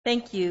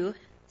Thank you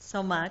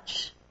so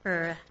much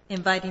for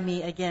inviting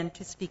me again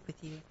to speak with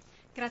you.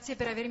 Grazie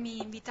per avermi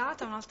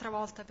invitata un'altra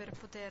volta per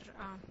poter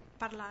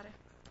parlare.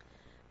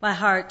 My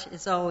heart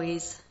is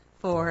always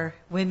for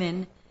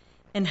women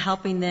and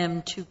helping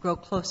them to grow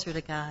closer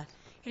to God.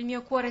 Il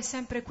mio cuore è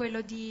sempre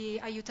quello di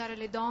aiutare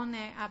le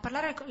donne, a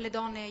parlare con le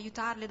donne e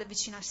aiutarle ad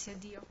avvicinarsi a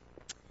Dio.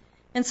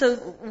 And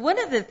so one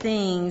of the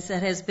things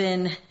that has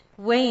been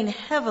weighing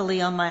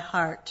heavily on my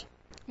heart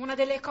Una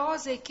delle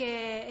cose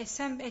che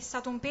è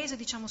stato un peso,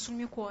 sul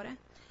mio cuore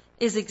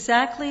is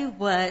exactly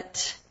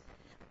what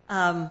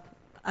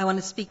I want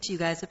to speak to you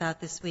guys about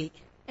this week.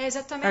 è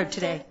Or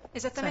today.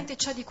 esattamente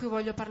ciò di cui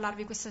voglio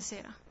parlarvi questa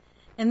sera.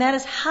 And that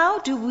is, how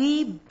do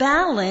we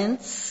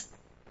balance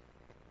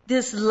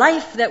this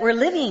life that we're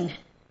living?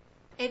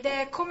 Ed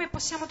è come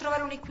possiamo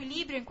trovare un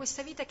equilibrio in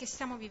questa vita che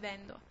stiamo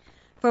vivendo.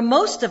 For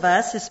most of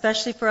us,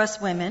 especially for us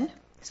women,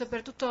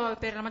 Soprattutto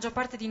per la maggior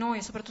parte di noi,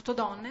 e soprattutto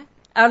donne,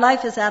 our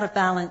life is out of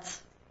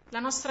balance. la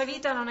nostra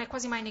vita non è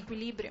quasi mai in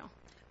equilibrio.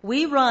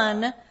 We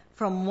run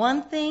from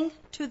one thing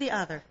to the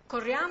other,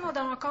 Corriamo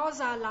da una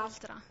cosa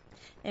all'altra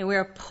and we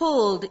are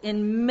pulled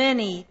in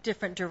many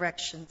different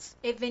directions.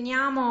 e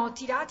veniamo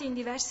tirati in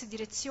diverse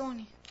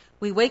direzioni.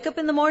 We wake up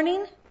in the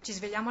morning, Ci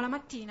svegliamo la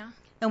mattina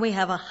and we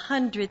have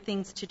 100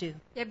 things to do.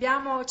 e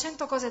abbiamo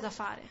 100 cose da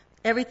fare.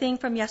 Everything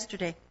from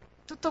yesterday,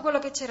 Tutto quello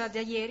che c'era da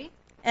ieri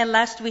and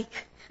last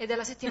week, e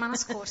della settimana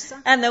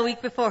scorsa and the week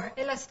before.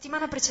 e la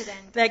settimana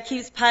precedente. That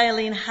keeps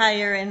piling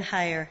higher and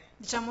higher.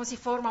 Si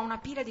forma una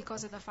pila di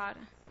cose da fare.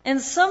 And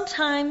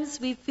sometimes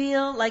we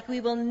feel like we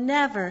will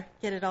never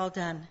get it all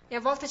done, E a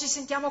volte ci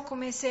sentiamo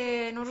come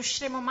se non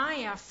riusciremo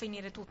mai a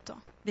finire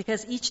tutto,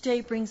 because each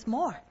day brings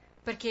more.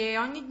 perché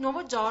ogni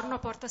nuovo giorno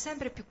porta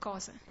sempre più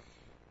cose.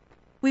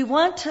 We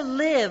want to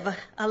live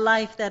a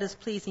life that is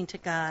pleasing to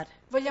God.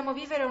 Vogliamo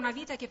vivere una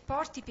vita che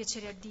porti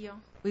piacere a Dio.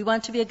 We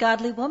want to be a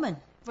godly woman.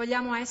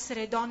 Vogliamo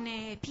essere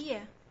donne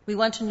pie. We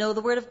want to know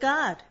the Word of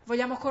God.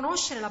 Vogliamo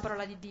conoscere la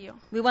parola di Dio.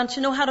 We want to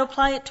know how to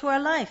apply it to our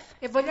life.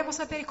 E vogliamo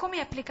sapere come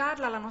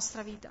applicarla alla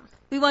nostra vita.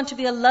 We want to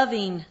be a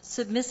loving,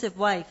 submissive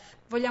wife,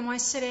 Vogliamo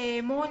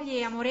essere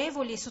mogli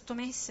amorevoli e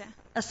sottomesse.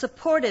 a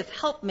supportive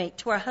helpmate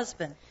to our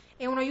husband.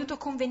 E un aiuto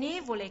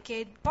convenevole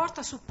che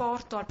porta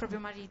supporto al proprio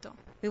marito.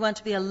 We want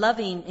to be a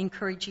loving,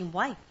 encouraging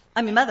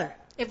mother.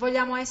 E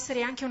vogliamo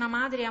essere anche una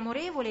madre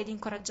amorevole ed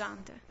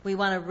incoraggiante. We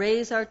want to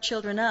raise our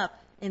children up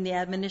in the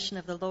admonition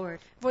of the Lord.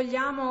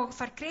 Vogliamo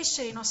far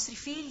crescere i nostri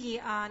figli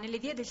nelle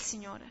vie del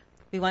Signore.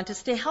 We want to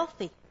stay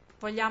healthy.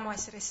 Vogliamo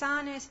essere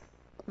sane,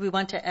 We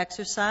want to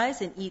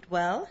exercise and eat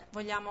well.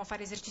 vogliamo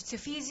fare esercizio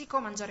fisico,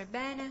 mangiare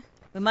bene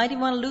We might even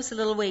want to lose a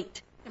little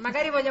weight. e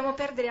magari vogliamo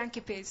perdere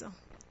anche peso.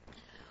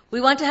 We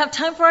want to have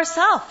time for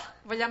ourselves.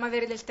 Vogliamo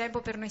avere del tempo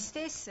per noi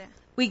stesse.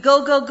 We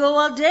go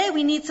all day.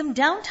 We need some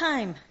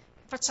downtime.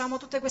 Facciamo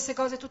tutte queste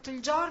cose tutto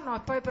il giorno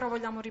e poi però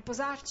vogliamo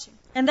riposarci.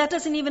 And that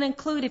doesn't even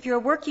include if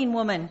you're a working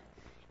woman,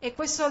 E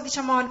questo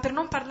per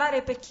non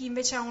parlare per chi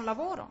invece ha un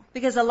lavoro,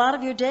 because a lot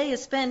of your day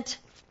is spent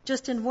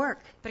just in work.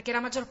 perché la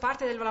maggior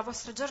parte della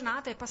vostra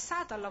giornata è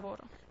passata al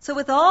lavoro. So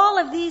with all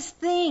of these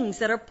things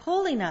that are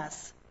pulling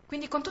us,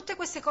 Quindi con tutte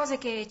queste cose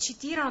che ci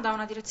tirano da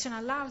una direzione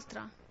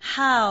all'altra,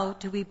 how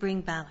do we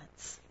bring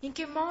balance? in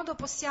che modo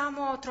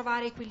possiamo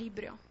trovare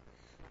equilibrio?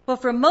 Well,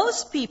 for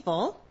most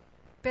people,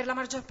 Per la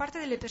maggior parte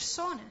delle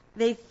persone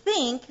they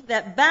think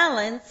that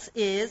balance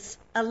is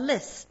a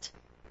list.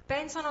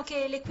 pensano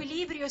che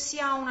l'equilibrio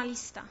sia una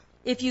lista.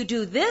 If you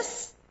do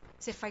this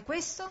Se fai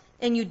questo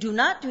and you do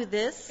not do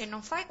this, e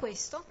non fai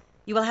questo,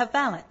 you will have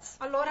balance.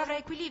 allora avrai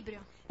equilibrio.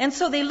 And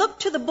so they look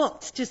to the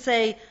books to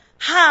say,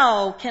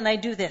 how can I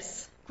do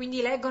this?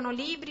 Quindi leggono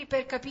libri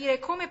per capire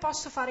come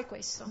posso fare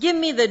questo. Give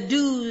me the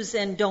do's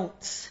and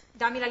don'ts.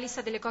 Dammi la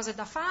lista delle cose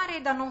da fare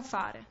e da non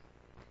fare.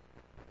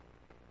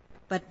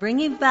 But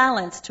bringing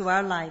balance to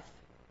our life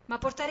Ma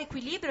portare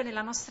equilibrio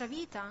nella nostra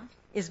vita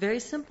is very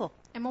simple.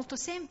 è molto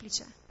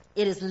semplice.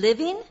 It is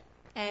living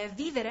È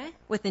vivere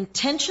with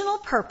intentional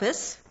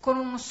purpose con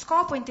uno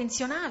scopo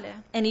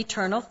intenzionale and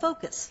eternal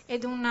focus.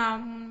 ed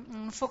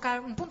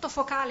un punto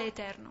focale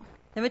eterno.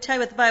 Let me tell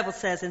you what the Bible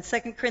says in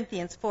 2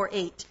 Corinthians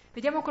 4:8.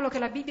 Vediamo quello che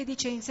la Bibbia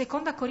dice in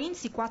 2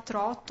 Corinzi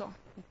 4:8.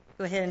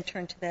 Go ahead and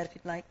turn to that if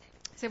you'd like.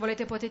 Se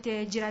volete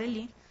potete girare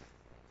lì.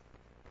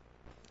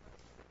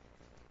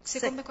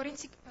 2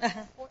 Corinzi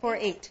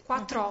 4:8. 4:8. Why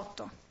don't you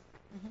go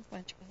ahead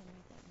and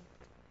read that one?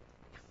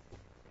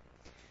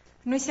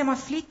 Noi siamo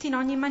afflitti in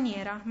ogni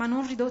maniera, ma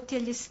non ridotti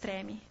agli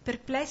estremi,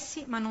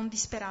 perplessi ma non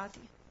disperati.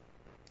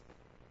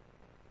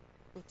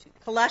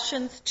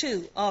 Colossians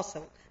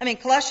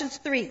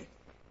 3,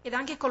 Ed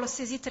anche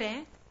Colossesi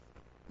 3,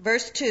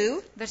 verse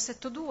 2.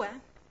 versetto 2.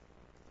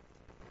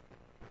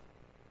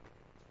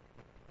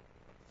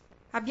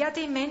 Abbiate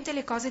in mente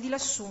le cose di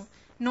lassù,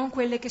 non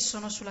quelle che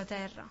sono sulla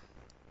terra.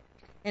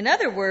 In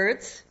other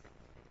words,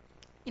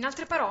 In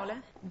altre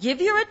parole,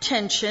 give your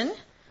attention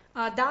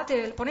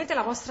ponete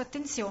la vostra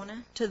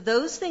attenzione to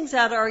those things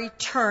that are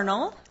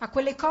eternal, a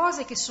quelle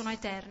cose che sono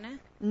eterne,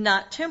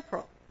 not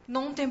temporal.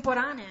 non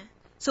temporanee.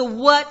 So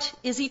what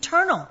is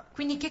eternal?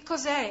 Quindi che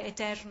cos'è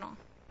eterno?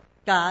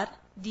 God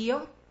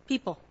Dio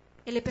people.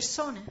 e le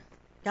persone.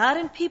 God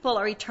and people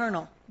are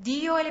eternal.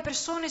 Dio e le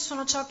persone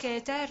sono ciò che è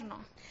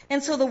eterno.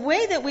 And so the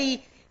way that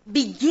we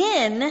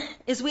begin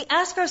is we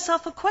ask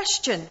ourselves a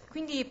question.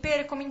 Quindi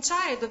per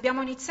cominciare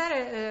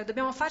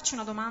dobbiamo farci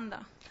una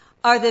domanda.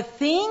 Are the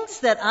things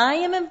that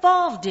I am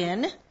involved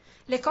in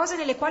Le cose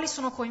nelle quali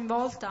sono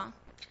coinvolta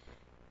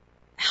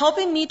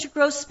helping me to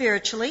grow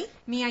spiritually,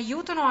 mi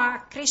aiutano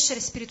a crescere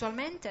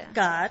spiritualmente?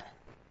 God,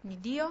 Quindi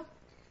Dio?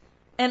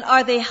 and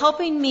are they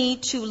helping me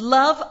to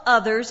love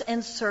others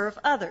and serve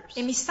others?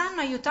 E mi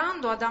stanno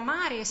aiutando ad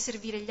amare e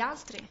servire gli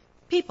altri?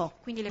 People.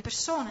 Quindi le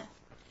persone.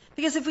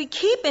 Because if we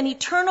keep an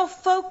eternal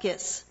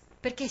focus,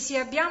 Perché se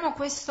abbiamo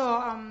questo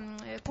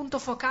punto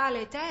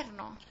focale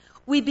eterno,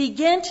 we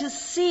begin to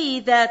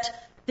see that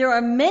there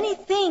are many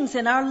things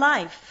in our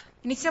life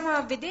iniziamo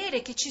a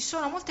vedere che ci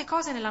sono molte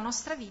cose nella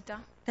nostra vita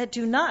that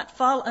do not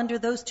fall under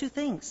those two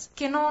things.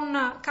 che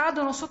non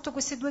cadono sotto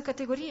queste due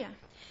categorie.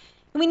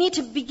 We need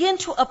to begin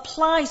to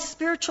apply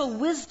spiritual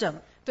wisdom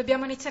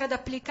Dobbiamo iniziare ad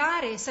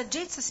applicare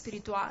saggezza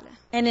spirituale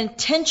and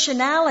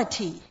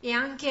intentionality e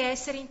anche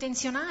essere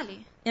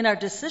intenzionali in our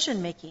decision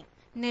making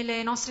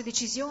nelle nostre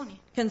decisioni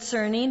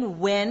concerning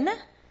when,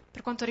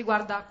 per quanto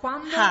riguarda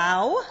quando,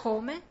 how,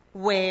 come,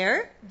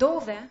 where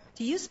dove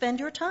do you spend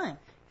your time?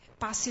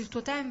 passi il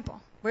tuo tempo,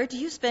 Where do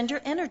you spend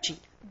your energy?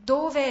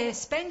 dove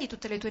spendi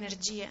tutte le tue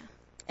energie.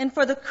 And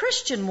for the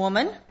Christian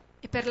woman,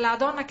 E per la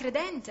donna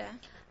credente,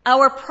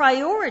 our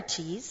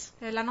priorities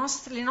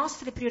le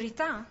nostre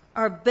priorità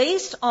are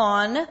based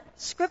on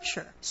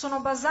Scripture. sono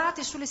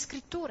basate sulle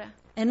scritture.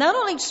 And not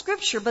only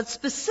Scripture, but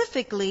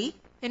specifically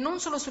E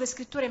non solo sulle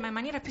scritture, ma in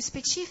maniera più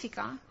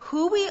specifica,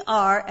 who we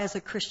are as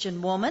a Christian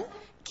woman,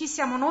 chi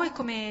siamo noi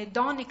come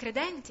donne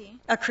credenti,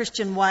 a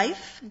Christian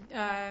wife,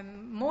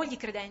 mogli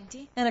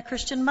credenti and a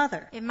Christian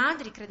mother. e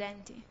madri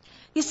credenti.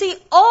 You see,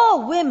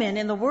 all women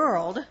in the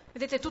world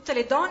Vedete, tutte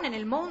le donne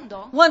nel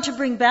mondo want to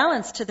bring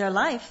balance to their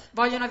life.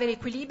 vogliono avere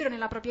equilibrio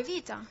nella propria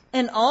vita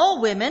And all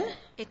women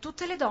e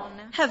tutte le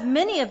donne have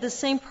many of the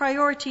same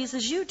priorities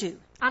as you do.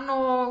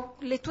 hanno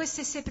le tue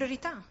stesse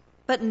priorità,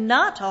 But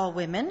not all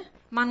women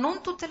ma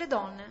non tutte le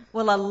donne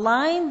will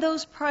align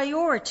those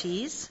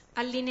priorities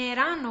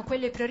allineeranno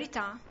quelle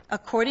priorità,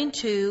 according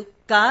to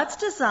God's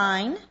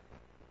design,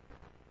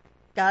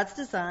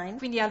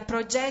 quindi al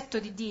progetto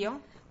di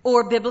Dio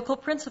or biblical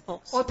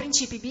principles. o ai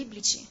principi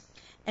biblici.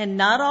 And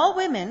not all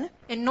women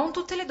E non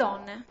tutte le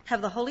donne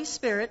have the Holy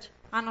Spirit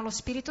hanno lo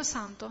Spirito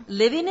Santo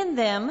living in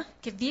them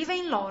che vive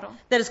in loro,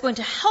 that is going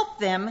to help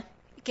them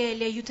che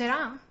li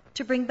aiuterà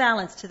to bring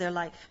balance to their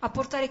life. a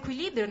portare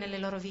equilibrio nelle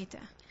loro vite.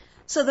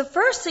 So the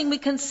first thing we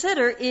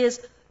consider is,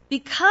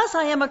 because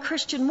I am a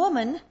Christian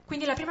woman,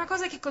 Quindi la prima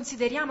cosa che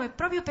consideriamo è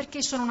proprio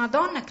perché sono una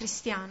donna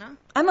cristiana,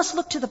 I must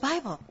look to the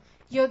Bible.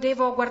 io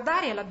devo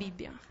guardare alla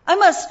Bibbia, I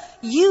must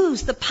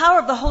use the power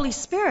of the Holy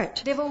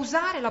Spirit devo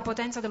usare la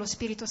potenza dello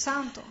Spirito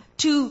Santo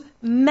to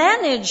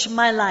manage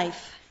my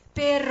life,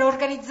 per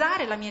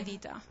organizzare la mia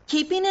vita,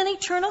 keeping an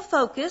eternal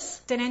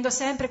focus tenendo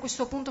sempre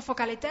questo punto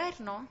focale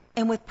eterno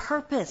and with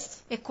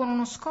purpose, e con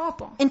uno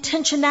scopo,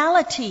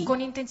 intentionality, con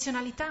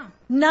intenzionalità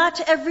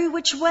not every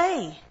which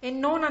way. e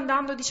non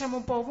andando, diciamo,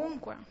 un po'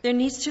 ovunque. There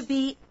needs to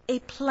be a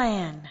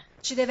plan.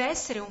 Ci deve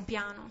essere un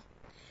piano.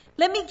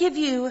 Let me give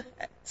you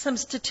some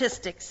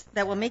statistics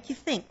that will make you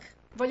think.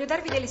 Voglio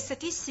darvi delle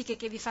statistiche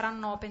che vi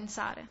faranno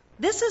pensare.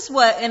 This is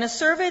what, in a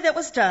survey that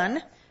was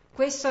done,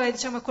 Questo è,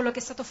 diciamo, quello che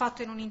è stato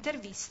fatto in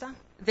un'intervista.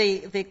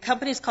 the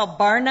company is called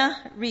Barna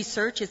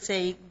Research. It's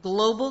a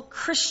global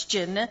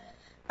Christian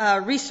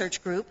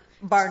research group,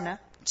 Barna.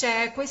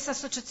 C'è questa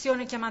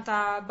associazione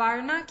chiamata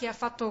Barna che ha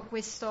fatto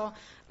questa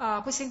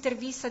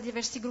intervista a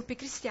diversi gruppi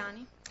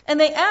cristiani And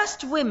they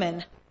asked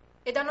women,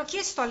 ed hanno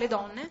chiesto alle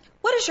donne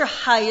what is your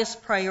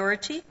highest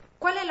priority?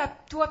 qual è la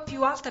tua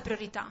più alta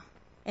priorità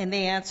And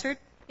they answered,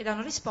 ed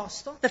hanno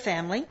risposto the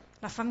family.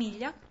 la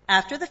famiglia,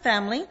 After the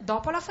family,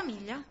 dopo la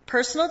famiglia,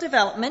 personal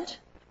development,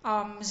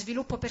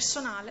 sviluppo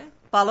personale,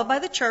 followed by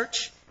the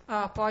church,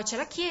 poi c'è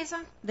la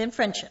chiesa then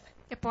friendship.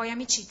 e poi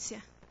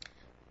amicizie.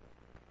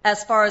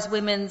 As far as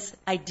women's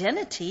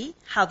identity,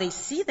 how they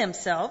see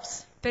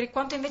themselves, Per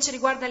quanto invece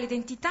riguarda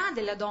l'identità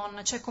della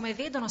donna, cioè come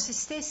vedono se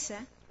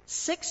stesse,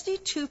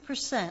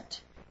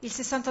 62% il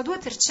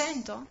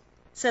 62%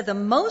 said the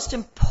most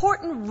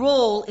important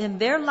role in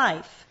their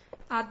life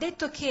ha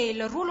detto che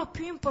il ruolo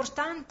più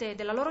importante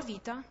della loro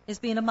vita is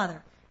being a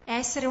mother. è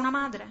essere una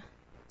madre.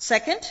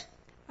 Second,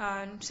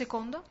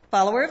 Secondo,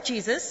 follower of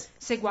Jesus,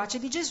 seguace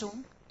di Gesù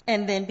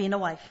and then being a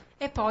wife.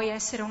 e poi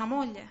essere una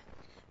moglie.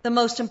 The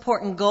most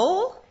important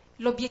goal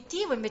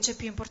L'obiettivo invece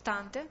più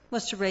importante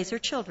was to raise their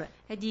children,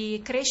 è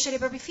di crescere i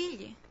propri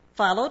figli.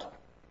 followed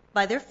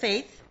by their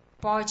faith,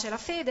 Poi c'è la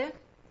fede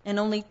and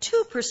only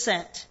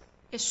 2%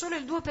 e solo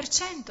il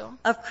 2%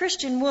 of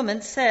Christian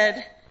women said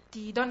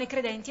di donne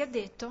credenti ha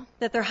detto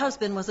that their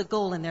husband was a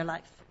goal in their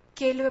life.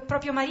 che il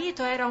proprio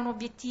marito era un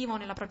obiettivo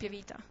nella propria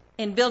vita.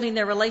 And building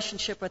their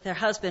relationship with their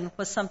husband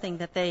was something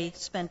that they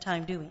spent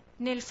time doing.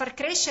 Nel far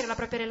crescere la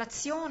propria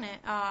relazione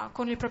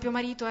con il proprio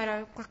marito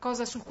era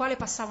qualcosa sul quale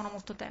passavano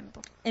molto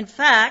tempo. In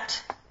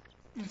fact,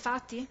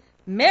 Infatti,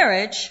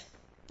 marriage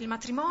il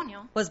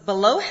matrimonio was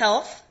below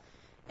health,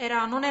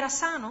 non era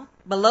sano,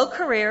 below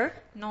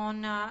career,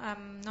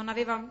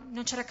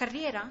 non c'era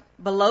carriera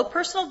below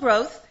personal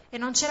growth, e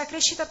non c'era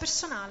crescita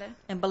personale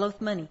and below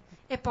money.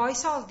 e poi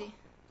soldi.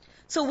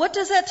 So what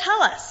does that tell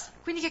us?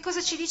 Quindi che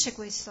cosa ci dice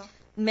questo?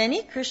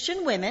 Many Christian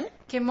women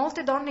Che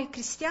molte donne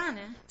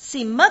cristiane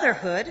see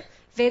motherhood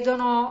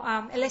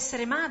vedono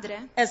l'essere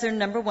madre as their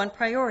number one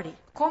priority.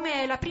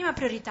 come la prima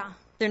priorità,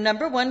 Their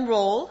number one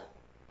role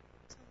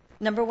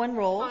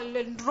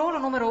il ruolo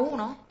numero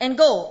 1 and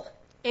goal.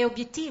 e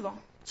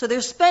obiettivo. So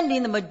they're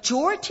spending the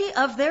majority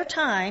of their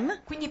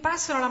time, Quindi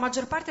passano la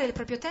maggior parte del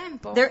proprio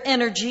tempo, their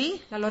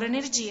energy, la loro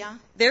energia,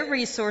 their le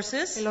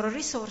resources loro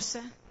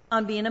risorse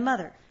on being a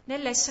mother.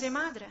 nell'essere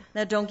madre.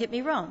 Now don't get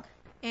me wrong.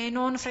 E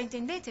non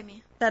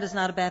fraintendetemi, That is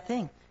not a bad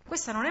thing.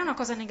 questa non è una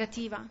cosa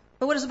negativa.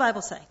 But what does the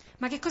Bible say?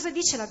 Ma che cosa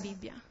dice la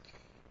Bibbia?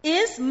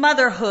 Is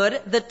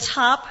motherhood the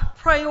top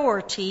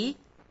priority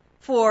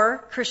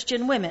for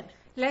Christian women?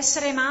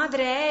 L'essere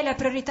madre è la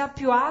priorità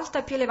più alta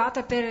e più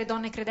elevata per le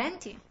donne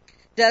credenti?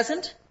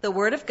 Doesn't the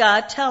Word of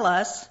God tell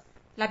us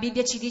La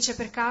Bibbia ci dice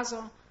per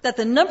caso that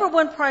the number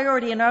one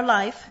priority in our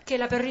life che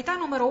la priorità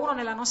numero 1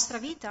 nella nostra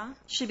vita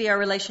should be our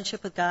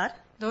relationship with God?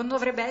 non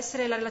dovrebbe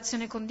essere la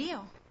relazione con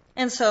Dio?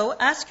 And so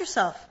ask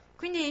yourself,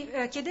 Quindi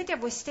chiedete a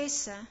voi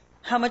stesse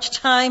how much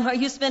time are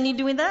you spending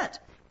doing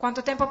that?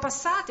 quanto tempo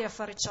passate a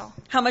fare ciò?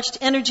 How much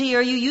energy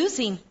are you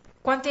using?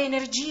 Quante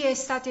energie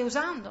state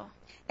usando?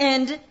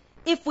 And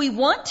if we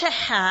want to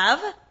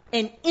have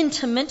an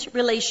intimate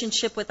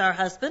relationship with our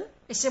husband,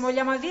 E se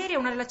vogliamo avere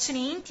una relazione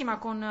intima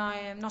con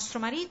il nostro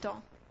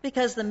marito,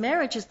 because the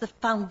marriage is the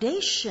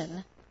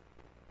foundation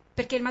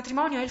perché il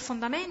matrimonio è il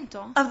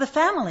fondamento of the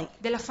family.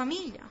 della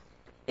famiglia.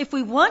 If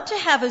we want to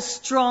have a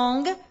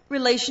strong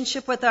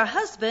relationship with our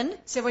husband,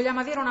 Se vogliamo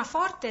avere una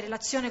forte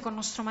relazione con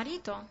nostro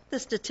marito, the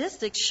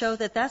statistics show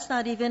that that's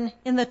not even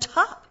in the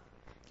top.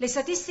 le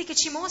statistiche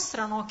ci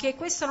mostrano che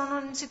questo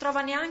non si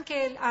trova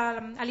neanche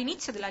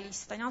all'inizio della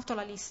lista, in alto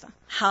alla lista.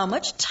 How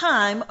much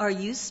time are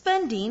you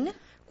spending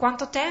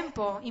Quanto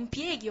tempo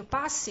impieghi o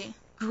passi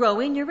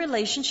growing your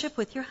relationship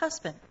with your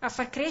husband? a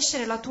far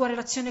crescere la tua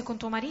relazione con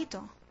tuo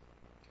marito?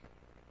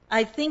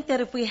 I think that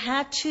if we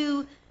had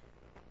to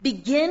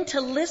begin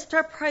to list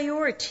our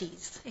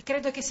priorities, E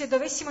credo che se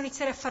dovessimo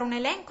iniziare a fare un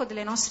elenco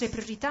delle nostre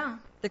priorità,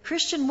 the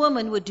Christian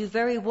woman would do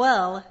very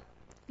well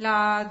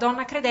la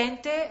donna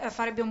credente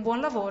farebbe un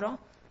buon lavoro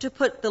to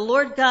put the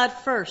Lord God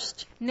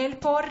first, nel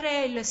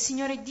porre il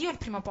Signore Dio al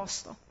primo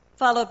posto.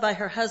 followed by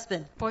her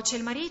husband, Poi c'è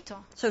il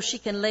marito, so she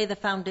can lay the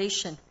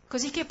foundation,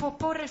 così che può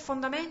porre il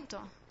fondamento.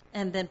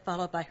 and then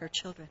followed by her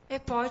children. E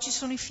poi ci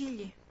sono i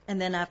figli. And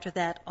then after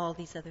that, all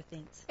these other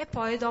things. E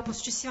poi dopo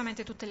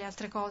successivamente tutte le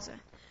altre cose.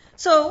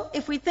 So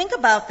if we think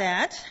about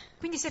that,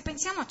 Quindi se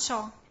pensiamo a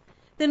ciò,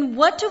 then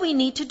what do we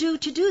need to do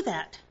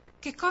that?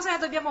 che cosa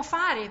dobbiamo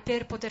fare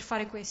per poter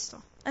fare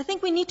questo? I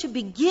think we need to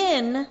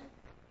begin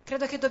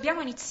Credo che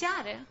dobbiamo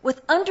iniziare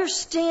with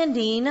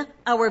understanding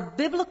our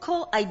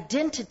biblical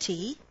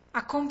identity,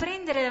 a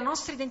comprendere la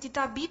nostra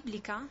identità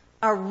biblica,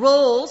 our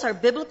roles, our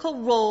biblical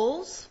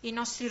roles, i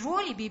nostri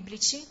ruoli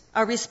biblici,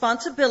 our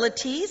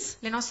responsibilities,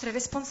 le nostre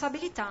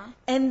responsabilità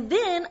and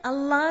then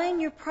align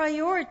your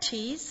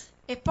priorities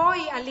e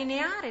poi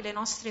allineare le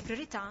nostre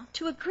priorità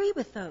to agree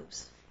with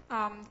those.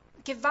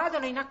 che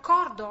vadano in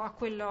accordo a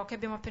quello che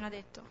abbiamo appena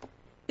detto.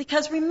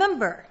 Because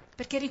remember,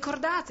 Perché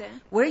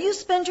ricordate, where you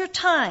spend your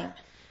time,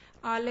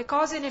 le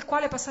cose nel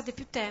quale passate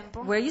più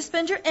tempo, where you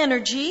spend your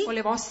energy o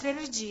le vostre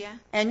energie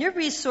and your e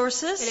le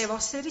resources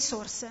vostre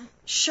risorse,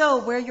 show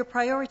where your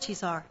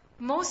priorities are.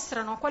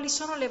 mostrano quali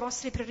sono le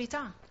vostre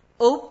priorità.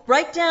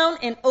 Write down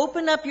and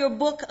open up your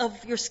book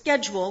of your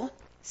schedule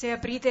Se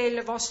aprite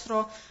il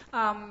vostro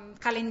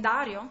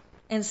calendario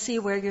and see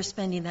where you're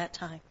spending that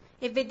time.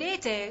 e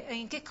vedete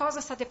in che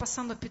cosa state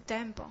passando più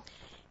tempo.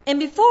 And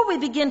before we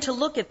begin to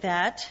look at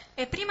that,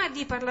 E prima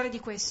di parlare di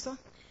questo,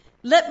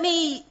 let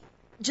me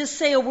just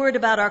say a word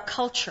about our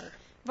culture.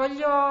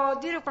 voglio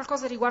dire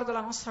qualcosa riguardo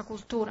la nostra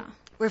cultura.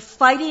 We're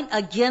fighting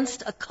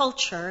against a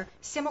culture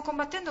Stiamo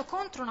combattendo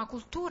contro una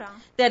cultura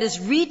that is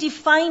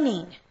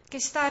redefining che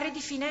sta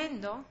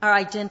ridefinendo our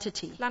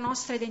identity, la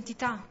nostra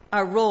identità,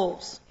 our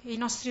roles, i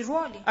nostri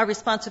ruoli, our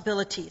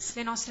responsibilities.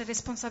 le nostre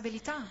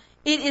responsabilità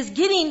It is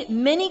getting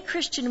many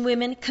Christian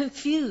women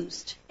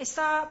confused e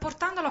sta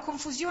portando alla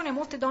confusione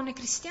molte donne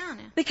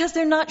cristiane because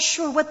they're not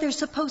sure what they're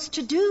supposed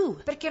to do.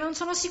 perché non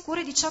sono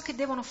sicure di ciò che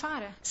devono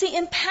fare. See,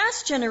 in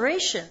past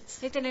generations,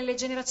 Vedete, nelle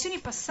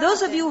generazioni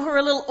those of you passate, who are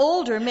a little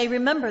older may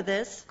remember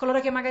this. coloro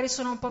che magari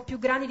sono un po' più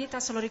grandi di età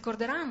se lo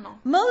ricorderanno.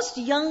 Most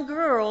young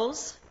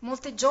girls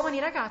Molte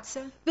giovani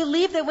ragazze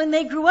believed that when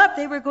they grew up,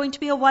 they were going to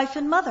be a wife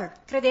and mother.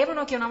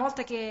 credevano che una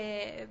volta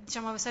che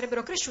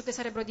sarebbero cresciute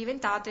sarebbero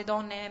diventate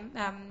donne,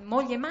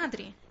 mogli e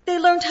madri. They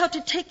learned how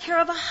to take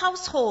care of a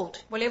household.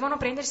 Volevano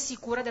prendersi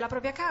cura della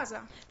propria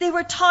casa. They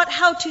were taught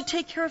how to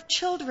take care of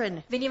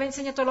children. Veniva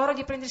insegnato loro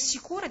di prendersi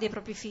cura dei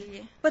propri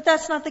figli. But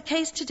that's not the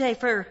case today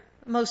for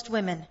most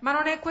women. Ma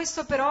non è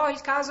questo però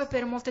il caso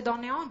per molte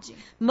donne oggi.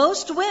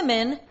 Most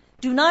women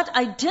do not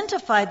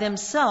identify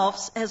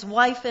themselves as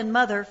wife and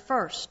mother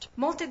first.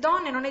 Molte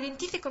donne non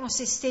identificano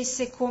se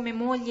stesse come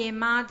mogli e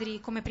madri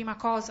come prima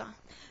cosa.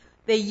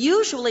 They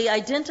usually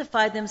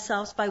identify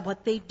themselves by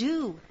what they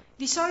do.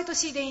 Di solito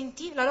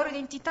la loro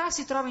identità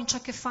si trova in ciò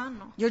che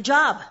fanno. Your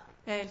job,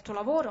 È il tuo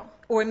lavoro,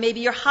 or maybe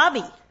your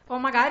hobby, o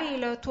magari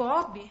il tuo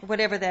hobby,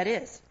 whatever that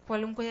is.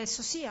 qualunque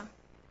esso sia.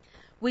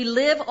 We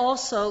live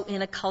also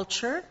in a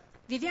culture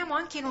Viviamo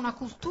anche in una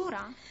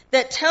cultura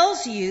that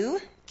tells you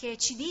che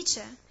ci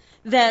dice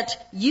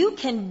that you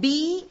can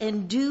be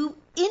and do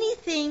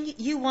anything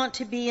you want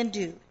to be and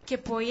do. che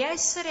puoi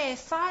essere e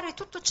fare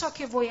tutto ciò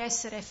che vuoi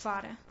essere e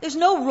fare. There's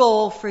no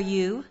role for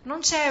you. Non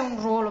c'è un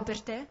ruolo per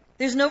te,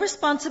 There's no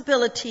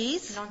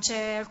responsibilities non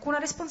c'è alcuna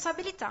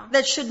responsabilità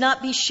that should not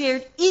be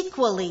shared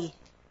equally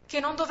che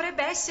non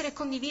dovrebbe essere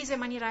condivisa in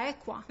maniera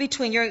equa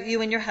between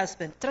you and your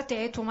husband. tra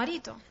te e tuo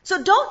marito. So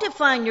don't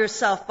define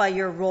yourself by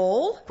your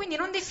role. Quindi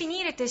non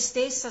definire te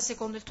stessa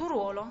secondo il tuo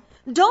ruolo,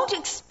 Don't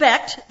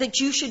expect that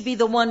you should be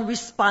the one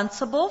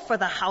responsible for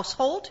the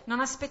household. non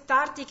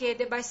aspettarti che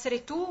debba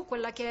essere tu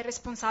quella che è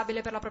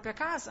responsabile per la propria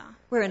casa,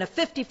 We're in a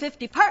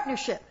 50-50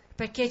 partnership.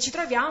 perché ci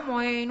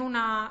troviamo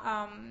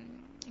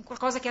in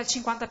qualcosa che è al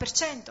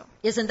 50%.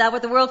 Isn't that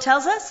what the world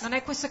tells us? Non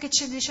è questo che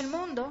ci dice il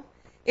mondo?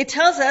 It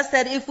tells us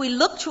that if we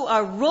look to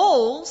our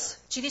roles,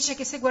 Ci dice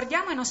che se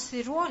guardiamo i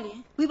nostri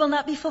ruoli we will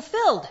not be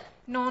fulfilled.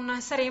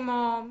 non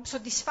saremo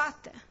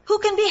soddisfatte. Who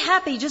can be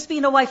happy just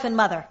being a wife and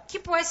mother? Chi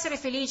può essere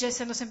felice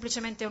essendo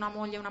semplicemente una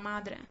moglie e una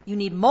madre? You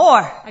need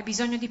more. Hai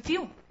bisogno di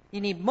più,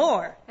 You need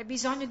more. hai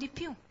bisogno di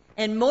più.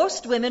 And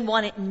most women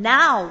want it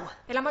now.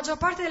 E la maggior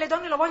parte delle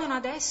donne lo vogliono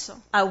adesso.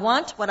 I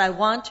want what I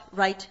want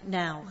right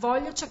now.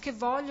 Voglio ciò che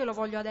voglio e lo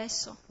voglio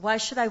adesso. Why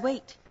should I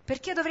wait?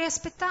 Perché dovrei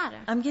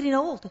aspettare? I'm getting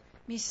old.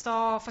 Mi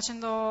sto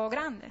facendo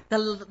grande.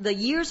 The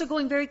years are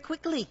going very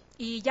quickly.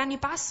 Gli anni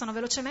passano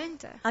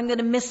velocemente I'm going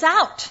to miss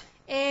out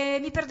e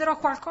mi perderò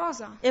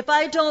qualcosa if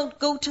I don't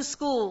go to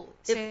school,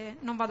 se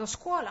non vado a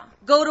scuola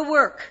go to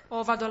work,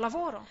 o vado al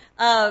lavoro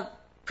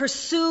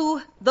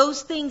pursue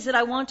those things that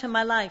I want in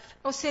my life.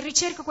 o se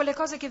ricerco quelle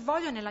cose che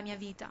voglio nella mia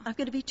vita. I'm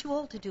going to be too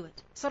old to do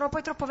it. Sarò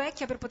poi troppo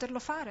vecchia per poterlo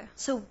fare.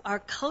 So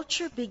our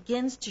culture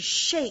begins to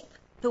shape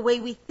the way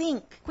we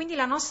think. Quindi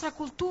la nostra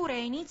cultura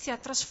inizia a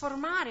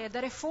trasformare, a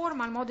dare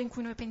forma al modo in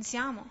cui noi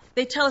pensiamo.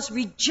 They tell us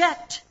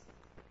reject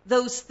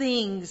those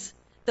things,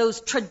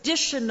 those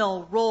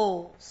traditional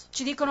roles.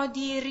 Ci dicono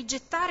di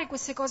rigettare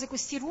queste cose,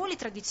 questi ruoli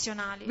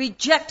tradizionali.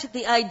 Reject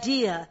the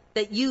idea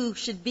that you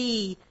should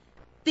be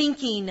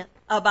thinking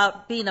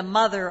about being a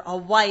mother, a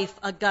wife,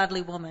 a godly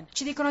woman.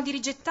 Ci dicono di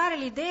rigettare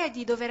l'idea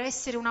di dover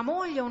essere una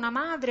moglie, una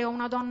madre o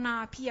una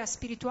donna pia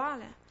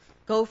spirituale.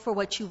 Go for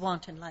what you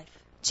want in life.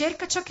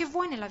 Cerca ciò che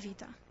vuoi nella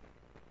vita.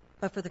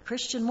 But for the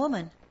Christian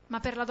woman, Ma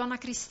per la donna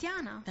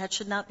cristiana that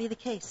should not be the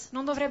case.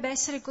 non dovrebbe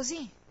essere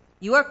così.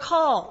 You are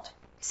called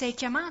Sei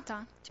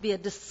chiamata to be a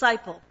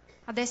disciple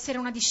ad essere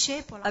una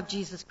discepola of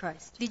Jesus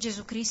Christ, di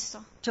Gesù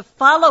Cristo, to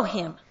follow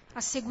him,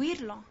 a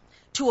seguirlo,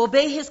 to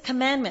obey his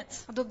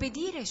commandments, ad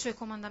obbedire ai suoi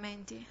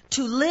comandamenti,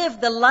 to live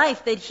the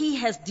life that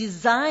he has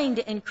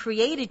designed and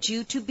created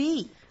you to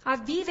be, a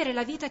vivere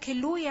la vita che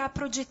Lui ha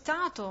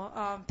progettato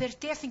per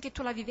te affinché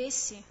tu la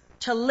vivessi,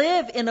 to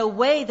live in a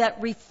way that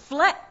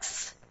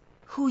reflects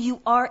who you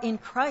are in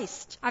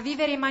Christ. a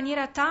vivere in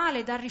maniera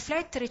tale da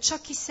riflettere ciò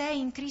che sei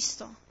in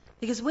Cristo.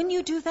 Because when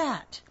you do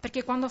that,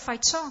 Perché quando fai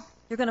ciò,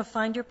 you're going to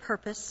find your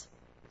purpose,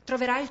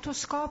 troverai il tuo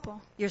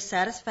scopo, your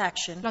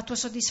satisfaction la tua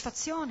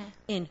soddisfazione,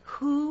 in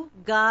who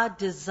God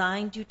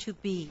designed you to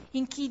be.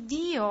 in chi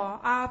Dio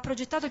ha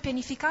progettato e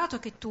pianificato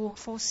che tu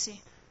fossi.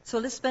 So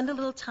let's spend a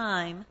little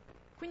time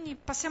Quindi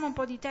passiamo un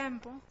po' di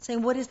tempo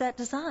saying, what is that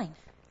design?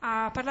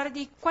 a parlare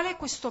di qual è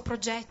questo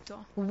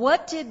progetto.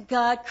 What did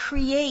God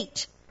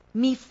create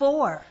me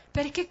for?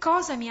 Per che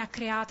cosa mi ha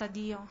creata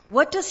Dio?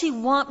 What does he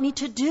want me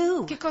to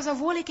do? Che cosa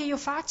vuole che io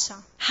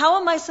faccia? How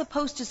am I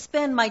supposed to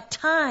spend my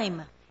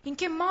time, In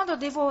che modo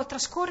devo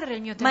trascorrere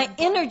il mio my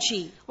tempo?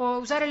 energy, O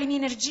usare le mie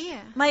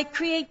energie, my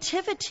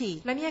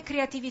creativity, la mia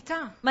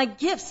creatività, my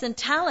gifts and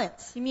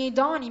talents? i miei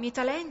doni, i miei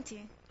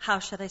talenti? How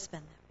should I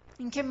spend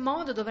them? In che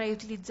modo dovrei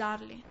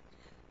utilizzarli?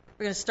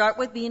 We're going to start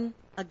with being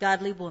a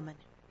godly woman.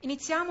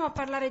 Iniziamo a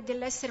parlare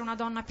dell'essere una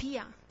donna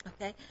pia.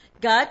 Okay?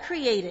 God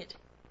created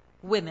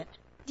women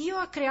Dio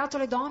ha creato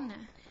le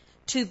donne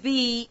to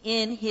be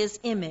in his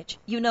image.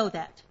 You know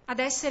that. ad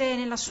essere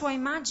nella sua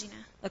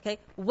immagine. Okay?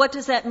 What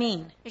does that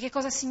mean? E che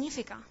cosa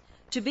significa?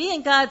 To be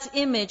in God's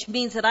image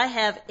means that I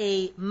have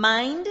a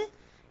mind,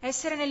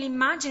 Essere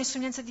nell'immagine e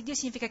somiglianza di Dio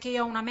significa che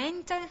io ho una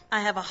mente,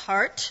 I have a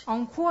heart, ho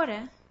un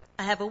cuore,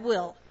 I have a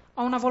will.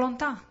 ho una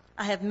volontà.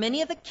 I have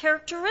many of the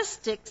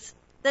characteristics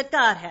that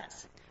God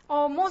has.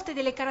 Ho molte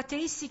delle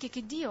caratteristiche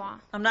che Dio ha.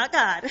 I'm not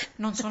God.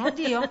 Non sono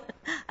Dio,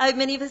 I have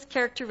many of his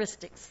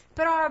characteristics.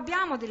 però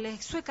abbiamo delle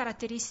sue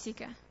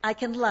caratteristiche. I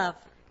can love.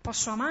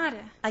 Posso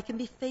amare, I can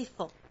be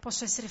faithful.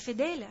 posso essere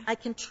fedele, I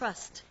can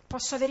trust.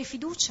 posso avere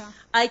fiducia,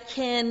 I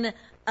can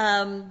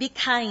be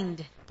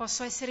kind.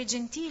 posso essere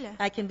gentile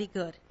I can be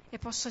good. e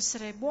posso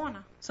essere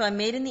buona. So I'm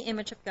made in the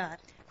image of God.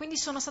 Quindi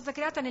sono stata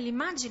creata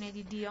nell'immagine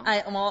di Dio.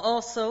 I am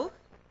also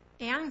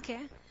E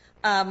anche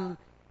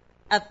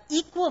of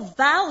equal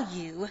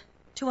value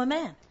to a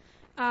man.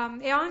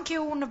 e ho anche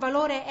un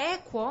valore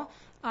equo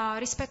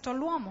rispetto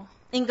all'uomo.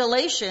 In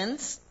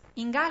Galatians,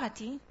 In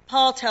Galati,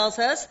 Paul tells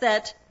us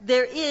that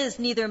there is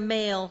neither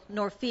male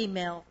nor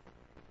female,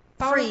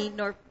 free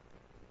nor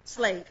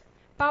slave.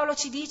 Paolo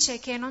ci dice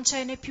che non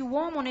c'è né più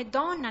uomo né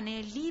donna,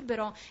 né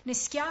libero né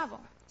schiavo.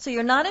 So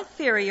you're not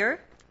inferior,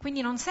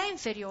 Quindi non sei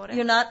inferiore,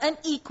 you're not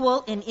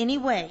unequal in any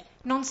way.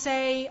 non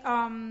sei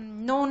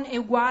non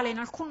uguale in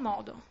alcun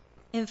modo.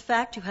 In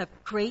fact, you have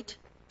great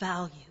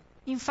value.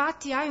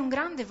 Infatti hai un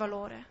grande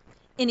valore.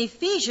 In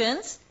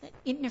Ephesians,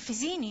 In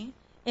Efesini,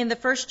 in the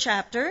first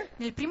chapter,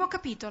 nel primo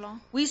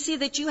capitolo, we see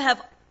that you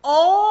have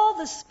all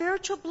the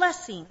spiritual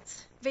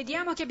blessings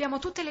vediamo che abbiamo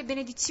tutte le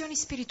benedizioni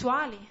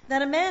spirituali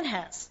that a man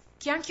has.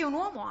 che anche un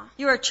uomo ha.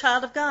 You are a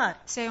child of God.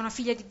 Sei una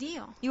figlia di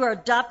Dio, You are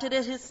adopted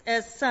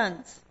as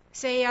sons.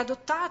 sei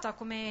adottata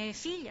come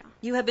figlia,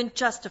 You have been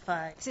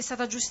justified. sei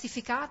stata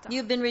giustificata, You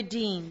have been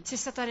redeemed. sei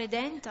stata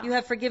redenta, You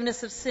have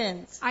forgiveness of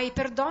sins. hai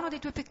perdono dei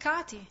tuoi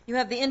peccati You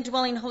have the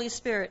indwelling Holy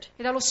Spirit.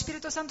 ed hai lo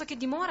Spirito Santo che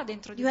dimora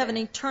dentro di You have an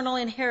te eternal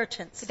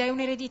inheritance. ed hai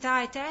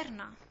un'eredità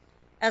eterna.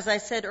 As I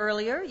said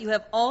earlier, you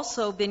have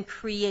also been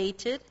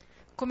created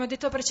Come ho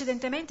detto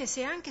precedentemente,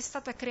 sei anche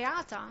stata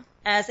creata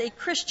as a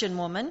Christian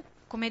woman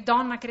come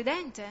donna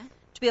credente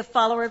to be a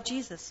follower of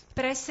Jesus,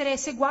 per essere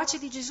seguace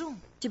di Gesù,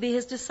 to be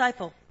his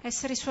disciple.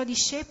 essere sua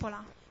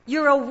discepola.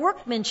 You're a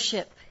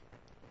workmanship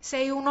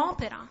Sei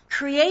un'opera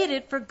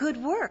created for good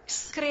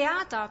works.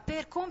 creata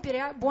per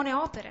compiere buone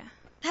opere.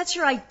 That's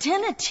your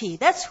identity.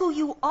 That's who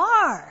you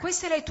are.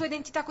 Questa è la tua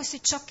identità, questo è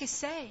ciò che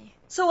sei.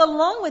 So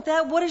along with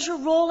that, what is your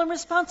role and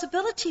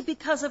responsibility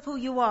because of who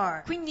you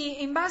are?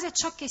 Quindi in base a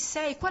ciò che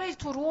sei, qual è il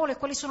tuo ruolo e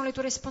quali sono le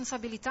tue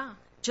responsabilità?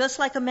 Just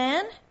like a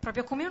man,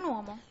 Proprio come un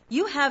uomo.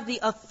 you have the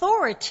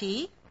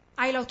authority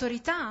Hai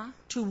l'autorità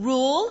to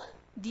rule,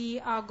 di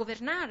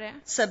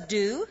governare,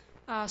 subdue,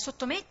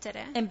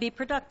 sottomettere and be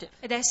productive.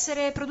 ed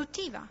essere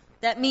produttiva.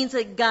 That means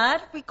that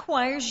God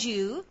requires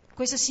you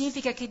Questo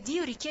significa che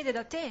Dio richiede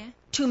da te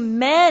to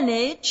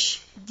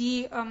manage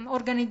di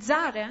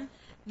organizzare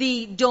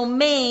the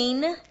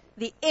domain,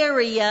 the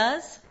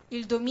areas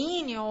il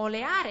dominio o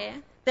le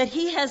aree that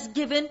He has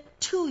given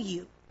to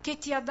you, che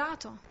ti ha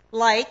dato,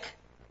 like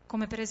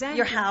come per your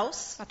esempio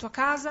house, la tua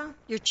casa,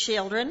 your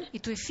children, i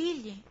tuoi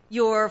figli,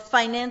 your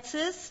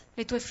finances,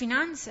 le tue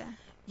finanze,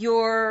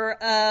 your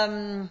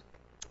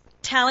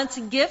talents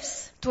and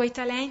gifts. i tuoi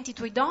talenti, i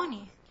tuoi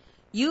doni.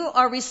 You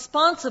are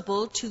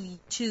responsible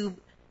to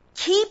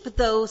keep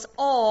those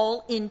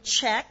all in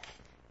check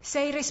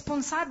Sei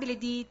responsabile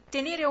di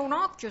tenere un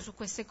occhio su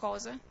queste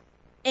cose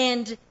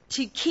and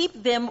to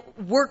keep them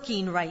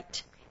working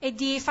right. e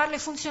di farle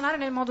funzionare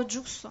nel modo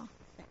giusto.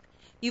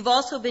 You've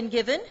also been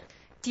given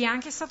Ti è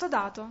anche stato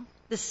dato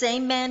the same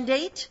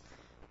mandate,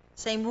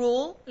 same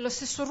rule lo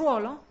stesso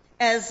ruolo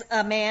as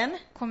a man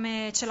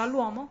come ce l'ha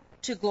l'uomo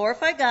to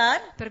glorify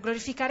God per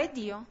glorificare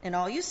Dio in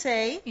all you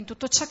say, in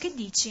tutto ciò che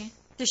dici,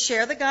 to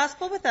share the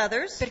gospel with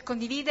others, per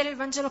condividere il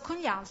Vangelo con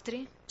gli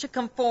altri, to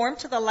conform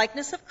to the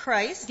likeness of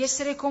Christ, di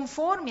essere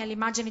conformi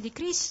all'immagine di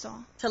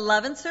Cristo, to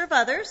love and serve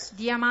others.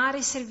 di amare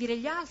e servire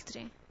gli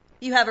altri.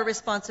 You have a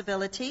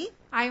responsibility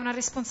Hai una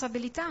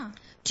responsabilità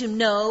to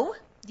know,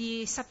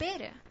 di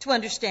sapere, to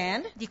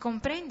understand, di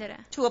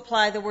comprendere to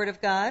apply the word of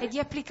e God, di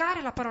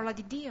applicare la parola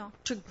di Dio,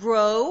 to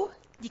grow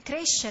di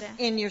crescere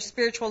in your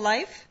spiritual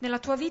life, nella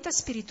tua vita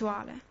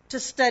spirituale, to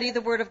study the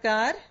word of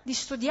God, di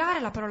studiare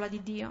la parola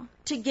di Dio,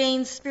 to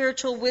gain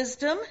spiritual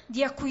wisdom.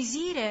 di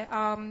acquisire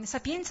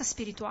sapienza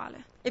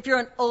spirituale. If you're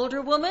an older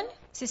woman,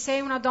 Se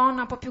sei una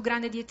donna un po' più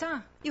grande di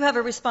età, you have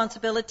a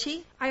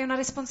responsibility hai una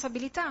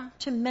responsabilità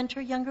to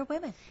mentor younger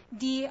women.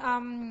 di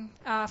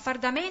far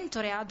da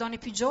mentore a donne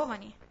più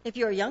giovani. If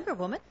you're a younger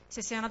woman,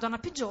 Se sei una donna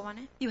più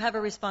giovane, you have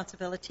a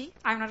responsibility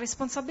hai una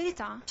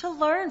responsabilità to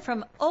learn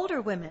from older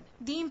women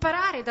di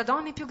imparare da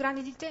donne più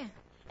grandi di te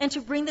and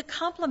to bring the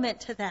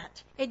complement to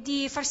that. e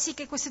di far sì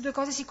che queste due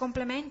cose si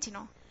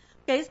complementino.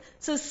 Okay,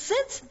 so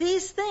since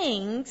these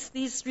things,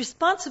 these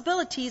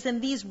responsibilities and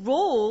these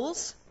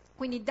roles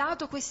Quindi,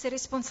 dato queste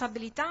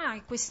responsabilità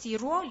e questi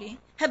ruoli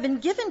have been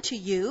given to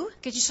you,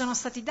 che ci sono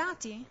stati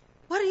dati,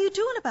 what are you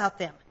doing about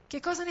them?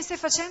 che cosa ne stai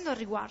facendo al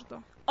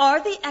riguardo?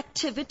 Are the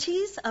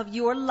activities of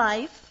your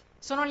life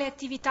Sono le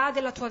attività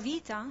della tua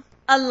vita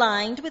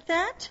aligned with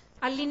that?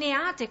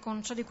 allineate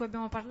con ciò di cui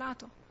abbiamo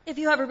parlato? If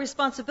you have a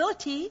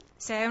responsibility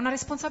Se hai una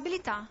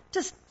responsabilità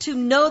to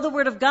know the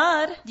Word of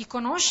God, di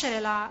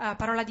conoscere la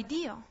parola di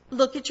Dio,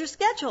 look at your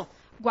schedule.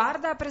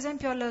 guarda per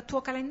esempio al tuo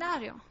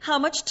calendario. How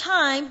much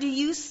time do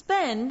you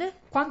spend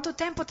Quanto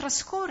tempo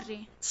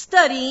trascorri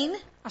studying,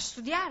 a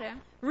studiare,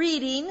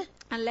 reading,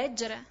 a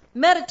leggere,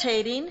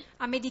 meditating,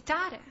 a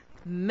meditare,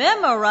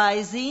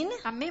 memorizing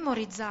a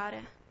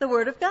memorizzare the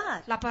Word of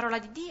God? la parola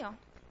di Dio?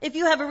 If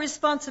you have a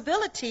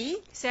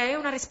responsibility Se hai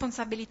una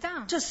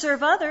responsabilità to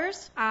serve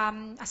others, a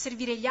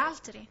servire gli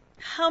altri,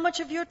 how much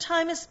of your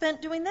time is spent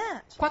doing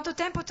that? quanto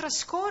tempo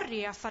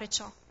trascorri a fare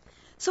ciò?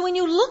 So when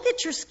you look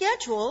at your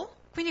schedule,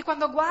 Quindi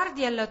quando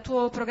guardi il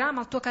tuo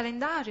programma, il tuo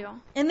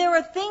calendario, and there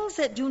are things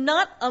that do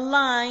not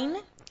align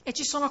e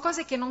ci sono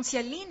cose che non si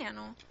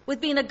allineano with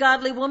being a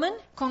godly woman,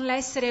 con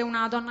l'essere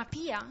una donna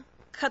pia,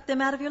 cut them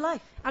out of your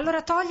life.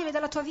 allora toglili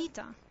dalla tua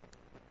vita.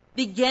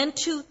 Begin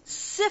to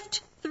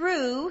sift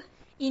through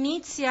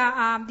Inizia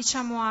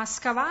a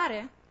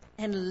scavare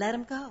and let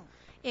them go.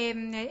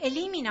 e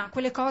elimina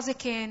quelle cose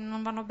che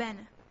non vanno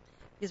bene.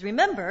 Because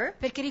remember,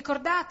 Perché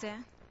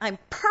ricordate, I'm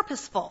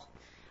purposeful.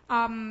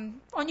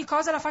 ogni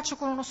cosa la faccio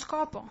con uno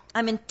scopo.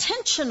 I'm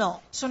intentional.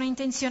 Sono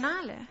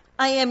intenzionale.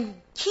 I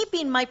am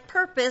keeping my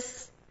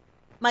purpose,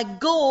 my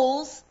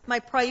goals,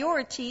 my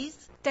priorities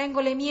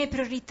Tengo le mie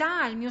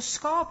priorità, il mio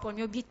scopo, il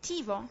mio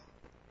obiettivo,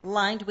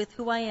 aligned with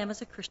who I am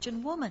as a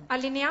Christian woman.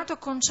 allineato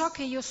con ciò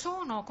che io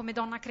sono come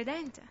donna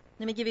credente.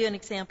 Let me give you an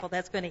example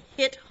that's going to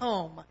hit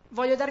home.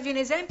 Voglio darvi un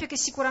esempio che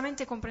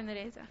sicuramente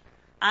comprenderete.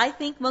 I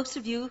think most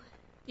of you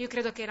Io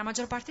credo che la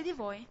maggior parte di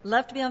voi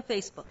love to be on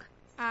Facebook.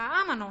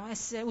 amano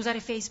usare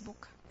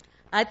Facebook.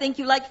 I think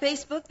you like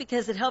Facebook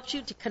because it helps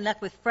you to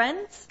connect with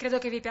friends, Credo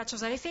che vi piaccia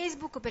usare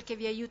Facebook perché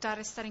vi aiuta a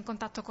restare in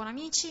contatto con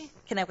amici,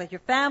 connect with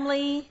your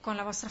family, con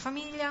la vostra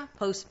famiglia,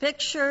 post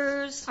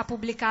pictures, a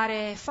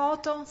pubblicare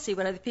foto see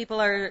what other people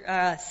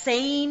are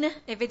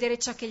saying. e vedere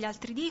ciò che gli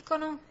altri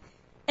dicono.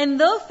 And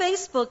though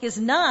Facebook is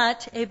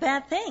not a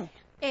bad thing,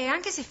 E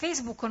anche se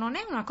Facebook non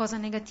è una cosa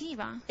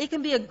negativa, it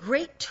can be a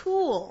great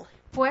tool,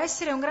 può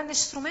essere un grande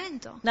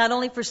strumento, not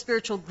only for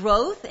spiritual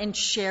growth and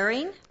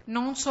sharing,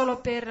 non solo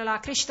per la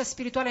crescita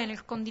spirituale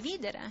nel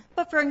condividere,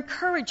 but for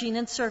encouraging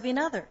and serving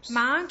others.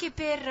 ma anche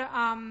per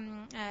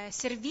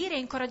servire e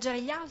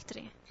incoraggiare gli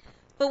altri.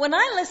 But when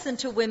I listen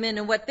to women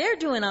and what they're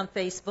doing on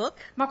Facebook,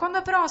 Ma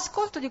quando però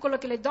ascolto di quello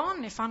che le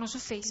donne fanno su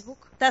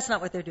Facebook, that's not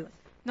what they're doing.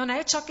 non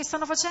è ciò che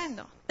stanno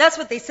facendo. That's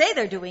what they say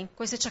they're doing,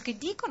 Questo è ciò che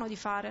dicono di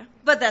fare,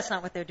 but that's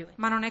not what they're doing.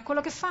 ma non è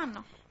quello che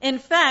fanno. In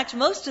fact,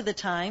 most of the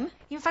time,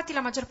 Infatti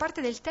la maggior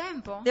parte del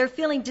tempo they're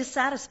feeling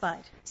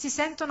dissatisfied si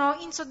sentono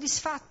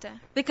insoddisfatte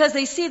because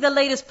they see the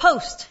latest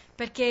post.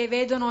 perché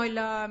vedono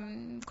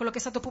quello che è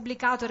stato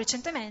pubblicato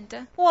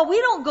recentemente. Well, we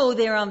don't go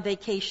there on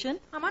vacation.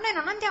 Ma noi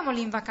non andiamo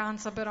lì in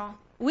vacanza però.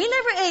 We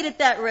never ate at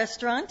that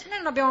restaurant. Noi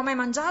non abbiamo mai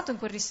mangiato in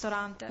quel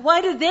ristorante.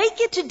 Why do they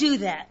get to do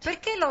that?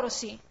 Perché loro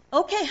sì?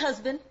 Okay,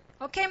 husband,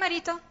 Ok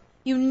marito,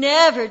 you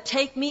never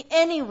take me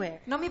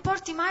anywhere. non mi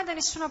porti mai da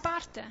nessuna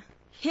parte.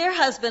 Her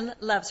husband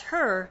loves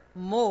her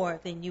more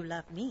than you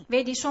love me.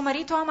 Vedi, suo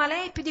marito ama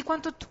lei più di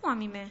quanto tu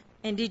ami me.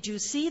 And did you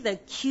see the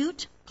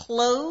cute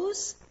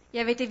clothes E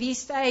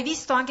hai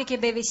visto anche che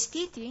bei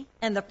vestiti?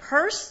 and the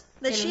purse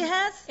that she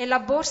has? E la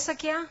borsa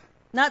che ha?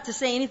 Not to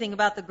say anything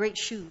about the great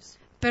shoes.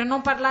 Per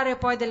non parlare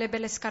poi delle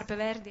belle scarpe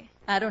verdi.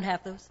 I don't have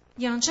those.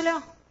 Io non ce le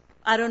ho,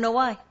 I don't know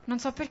why. non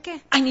so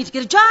perché. I need to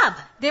get a job.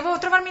 Devo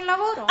trovarmi un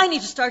lavoro. I need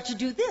to start to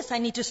do this. I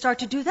need to start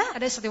to do that.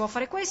 Adesso devo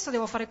fare questo,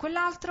 devo fare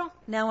quell'altro.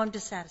 Now I'm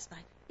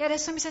dissatisfied. E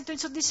adesso mi sento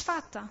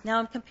insoddisfatta. Now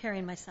I'm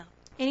comparing myself.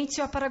 E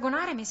inizio a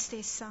paragonare me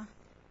stessa.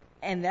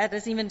 And that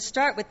doesn't even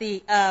start with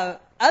the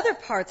other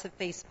parts of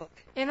Facebook.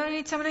 E non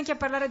iniziamo neanche a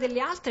parlare delle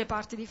altre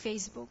parti di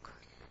Facebook.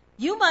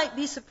 You might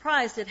be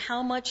surprised at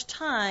how much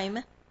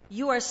time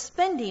you are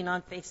spending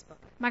on Facebook.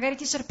 Magari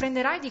ti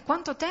sorprenderai di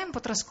quanto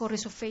tempo trascorri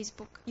su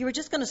Facebook. You were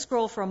just going to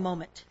scroll for a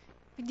moment.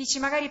 Dici,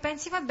 magari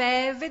pensi,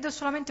 vabbè, vedo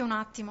solamente un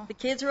attimo. The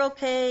kids are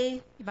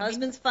okay. bambini-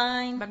 Husband's I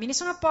fine. bambini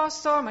sono a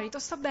posto, il marito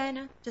sta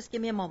bene. Just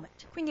give me a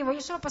moment. Quindi voglio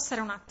solo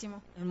passare un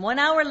attimo. And 1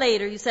 hour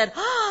later, you said,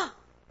 "Oh,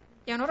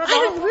 E un'ora I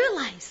didn't dopo,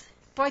 realize.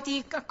 poi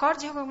ti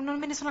accorgi che non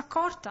me ne sono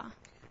accorta.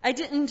 I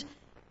didn't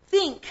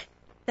think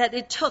that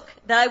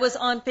I was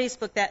on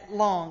Facebook that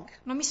long."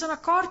 Non mi sono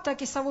accorta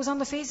che stavo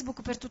usando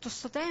Facebook per tutto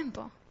sto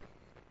tempo.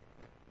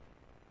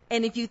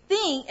 And if you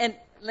think, and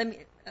let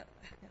me,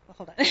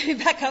 hold on, let me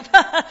back up.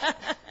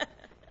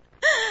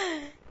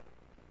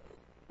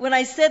 When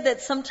I said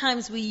that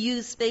sometimes we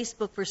use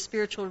Facebook for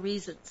spiritual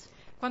reasons.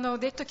 Quando ho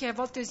detto che a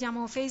volte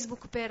usiamo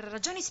Facebook per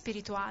ragioni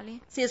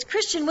spirituali, See, as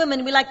Christian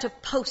women, we like to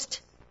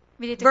post,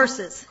 vedete,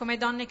 Verses. come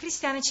donne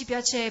cristiane ci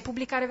piace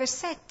pubblicare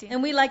versetti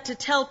and we like to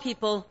tell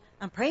people,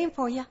 "I'm praying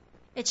for you.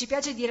 e ci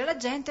piace dire alla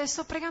gente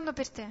sto pregando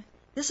per te.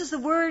 This is the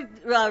word.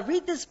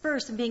 Read this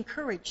verse and be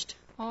encouraged."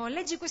 Oh,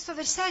 leggi questo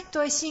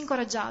versetto e sii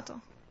incoraggiato.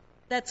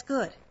 That's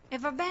good. E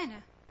va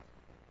bene.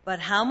 But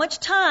how much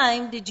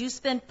time did you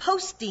spend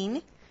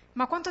posting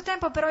Ma quanto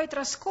tempo però hai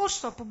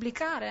trascorso a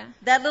pubblicare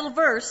that little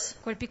verse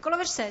quel piccolo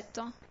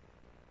versetto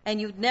and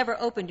you'd never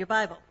opened your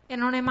Bible? e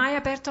non hai mai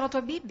aperto la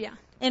tua Bibbia?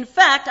 In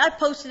fact, I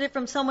posted it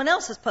from someone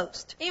else's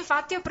post. E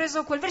infatti ho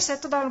preso quel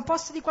versetto da un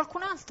post di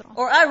qualcun altro.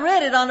 Or I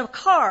read it on a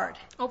card.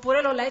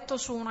 Oppure l'ho letto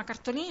su una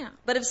cartolina.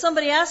 But if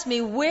somebody asked me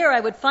where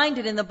I would find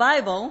it in the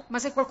Bible, Ma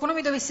se qualcuno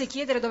mi dovesse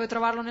chiedere dove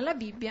trovarlo nella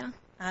Bibbia,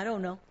 I don't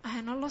know.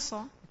 non lo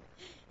so.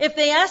 If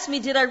they asked me,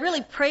 did I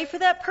really pray for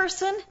that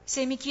person?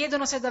 Se mi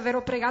chiedono se ho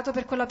davvero pregato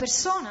per quella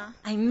persona,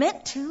 I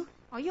meant to.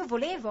 io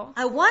volevo.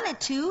 I wanted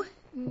to.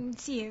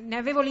 Sì, ne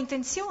avevo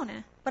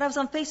l'intenzione. But I was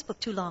on Facebook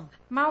too long.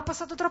 Ma ho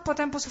passato troppo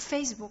tempo su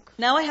Facebook.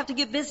 Now I have to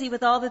get busy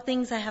with all the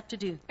things I have to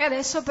do. E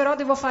adesso però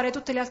devo fare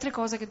tutte le altre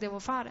cose che devo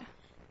fare.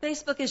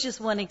 Facebook is just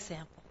one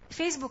example.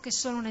 Facebook è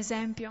solo un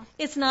esempio.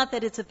 It's not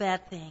that it's a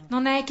bad thing.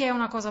 Non è che è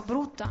una cosa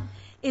brutta.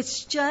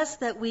 It's just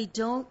that we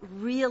don't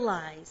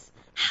realize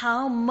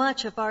how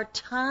much of our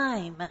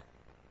time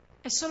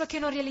È solo che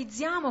non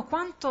realizziamo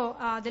quanto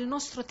del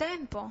nostro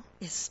tempo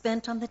is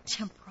spent on the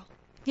temporal,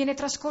 viene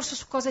trascorso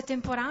su cose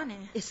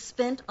temporanee is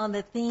spent on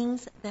the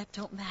things that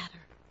don't matter.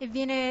 e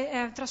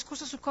viene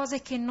trascorso su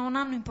cose che non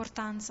hanno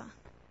importanza.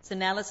 So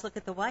now let's look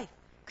at the wife.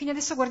 Quindi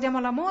adesso guardiamo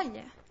la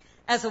moglie.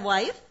 As a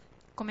wife,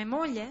 Come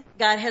moglie,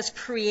 God has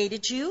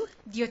created you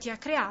Dio ti ha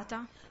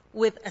creata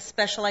with a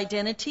special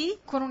identity,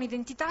 con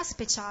un'identità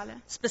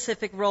speciale,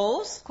 specific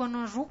roles,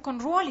 con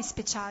ruoli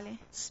speciali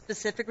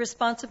specific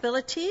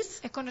responsibilities.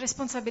 e con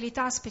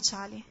responsabilità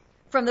speciali.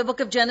 From the book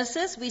of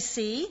Genesis, we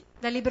see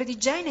Dal libro di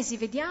Genesi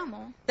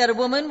vediamo that a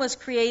woman was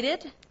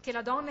created che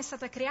la donna è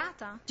stata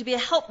creata to be a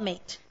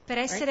helpmate. per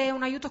essere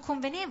un aiuto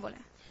convenevole.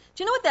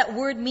 Do you know what that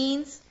word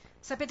means?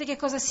 Sapete che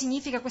cosa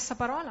significa questa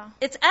parola?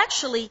 It's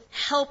actually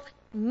help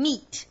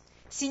meet.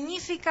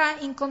 Significa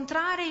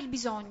incontrare il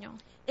bisogno.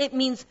 It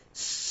means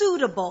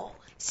suitable.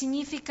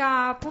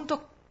 Significa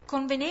appunto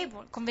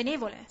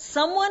convenevole.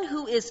 Someone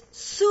who is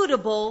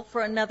suitable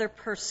for another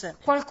person.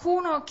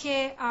 Qualcuno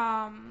che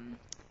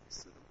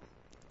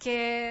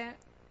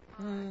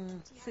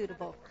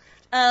Suitable.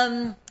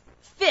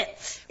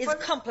 Fits is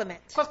complement.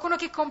 qualcuno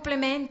che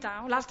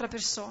complementa l'altra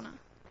persona.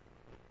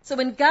 So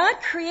when God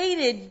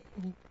created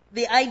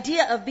the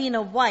idea of being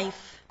a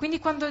wife Quindi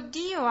quando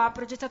Dio ha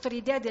progettato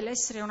l'idea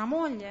dell'essere una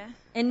moglie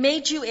and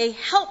made you a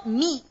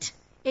helpmeet,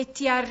 e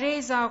ti ha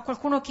resa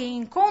qualcuno che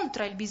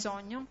incontra il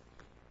bisogno,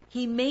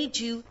 He made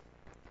you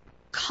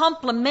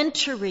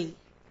complementary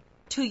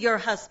to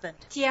your husband.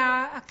 ti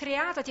ha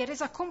creata, ti ha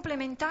resa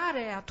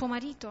complementare a tuo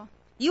marito.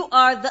 You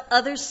are the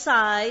other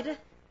side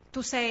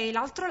Tu sei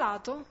l'altro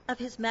lato of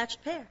his matched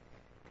pair,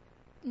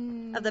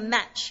 of the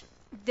match.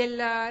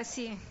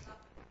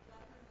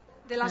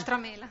 dell'altra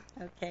mela.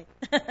 Okay.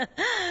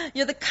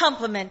 You're the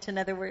complement, in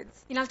other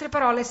words. In altre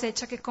parole, sei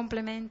ciò che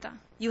complementa.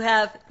 You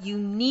have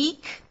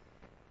unique,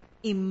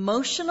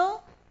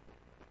 emotional,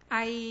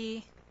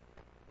 Hai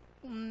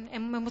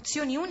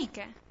emozioni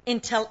uniche,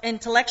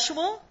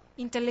 intellectual,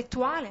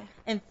 intellettuale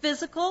and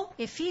physical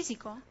e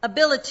fisico.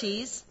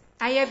 abilities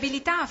Hai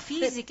abilità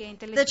fisiche e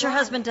that your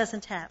husband intellettuali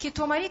doesn't have. che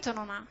tuo marito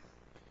non ha.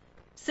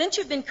 Since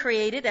you've been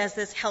created as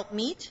this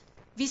helpmeet,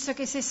 Visto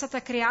che sei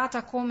stata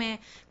creata come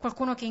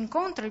qualcuno che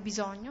incontra il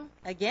bisogno,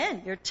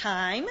 again, your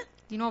time,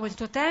 di nuovo il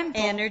tuo tempo,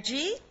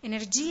 energy,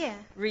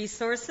 energie,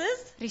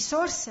 resources,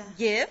 risorse,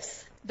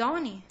 gifts,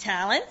 doni,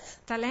 talents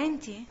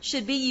talenti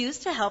should be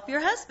used to help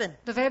your husband.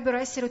 dovrebbero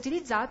essere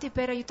utilizzati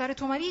per aiutare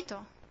tuo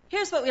marito.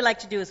 Here's what we like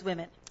to do as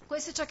women.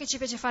 Questo è ciò che ci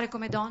piace fare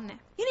come donne.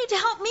 You need to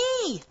help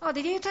me. Oh,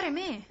 devi aiutare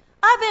me.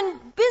 I've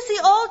been busy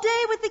all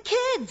day with the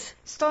kids.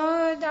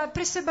 Sto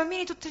presso i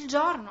bambini tutto il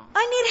giorno.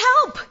 I need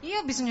help. Io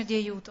ho bisogno di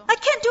aiuto. I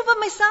can't do it by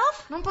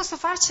myself. Non posso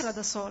farcela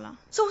da sola.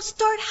 So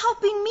start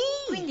helping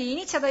me. Quindi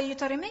inizia ad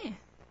aiutare me.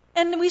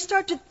 And we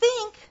start to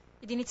think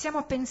Ed iniziamo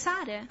a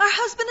pensare our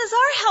husband is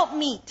our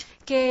helpmeet.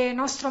 che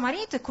nostro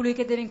marito è colui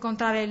che deve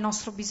incontrare il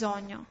nostro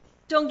bisogno.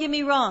 Don't get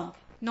me wrong.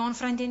 Non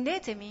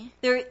fraintendetemi.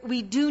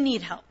 We do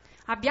need help.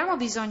 Abbiamo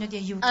bisogno di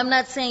aiuto. I'm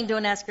not saying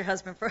don't ask your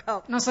husband for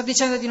help. Non sto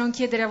dicendo di non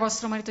chiedere a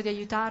vostro marito di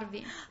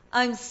aiutarvi.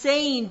 I'm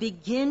saying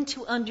begin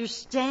to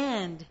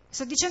understand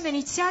Sto dicendo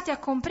iniziate a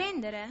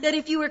comprendere that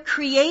if you were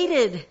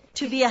created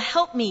to be a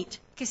helpmeet,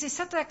 che se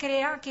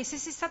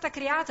sei stata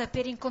creata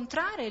per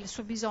incontrare il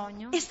suo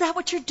bisogno, is that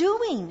what you're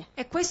doing?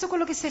 è questo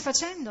quello che stai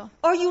facendo?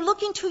 Or are you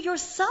looking to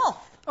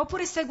yourself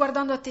Oppure stai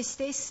guardando a te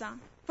stessa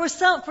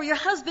for your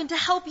husband to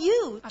help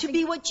you to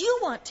be what you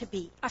want to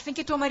be?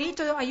 affinché tuo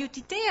marito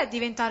aiuti te a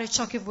diventare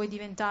ciò che vuoi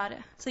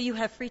diventare, So you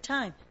have free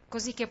time,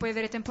 così che puoi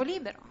avere tempo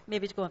libero,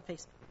 maybe to go on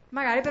Facebook.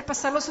 magari per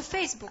passarlo su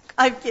Facebook.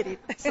 I'm kidding.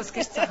 Sto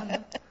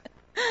scherzando.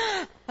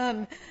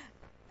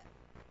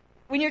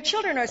 When your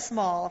children are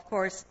small, of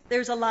course,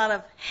 there's a lot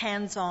of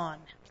hands-on.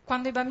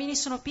 Quando i bambini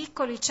sono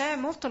piccoli c'è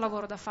molto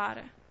lavoro da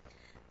fare.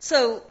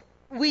 So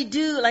we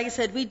do, like I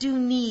said, we do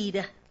need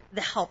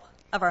the help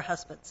of our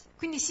husbands.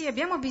 Quindi sì,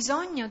 abbiamo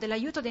bisogno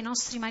dell'aiuto dei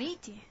nostri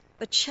mariti,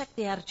 But check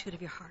the attitude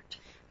of your heart.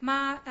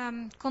 ma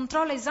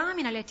controlla,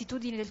 esamina le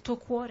attitudini del tuo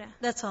cuore.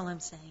 That's all I'm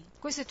saying.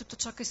 Questo è tutto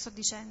ciò che sto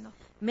dicendo.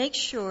 Make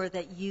sure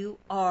that you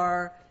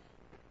are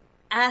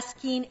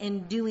asking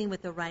and doing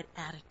with the right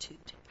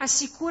attitude.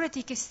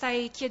 Assicurati che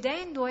stai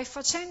chiedendo e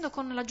facendo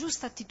con la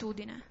giusta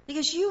attitudine,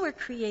 Because you were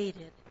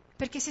created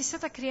perché sei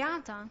stata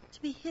creata to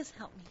be His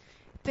helpmeet.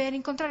 per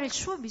incontrare il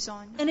suo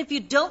bisogno. And if you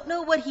don't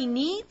know what He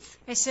needs,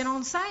 E se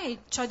non sai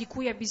ciò di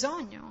cui ha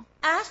bisogno,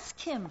 ask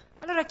Him.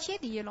 allora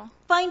chiediglielo,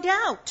 Find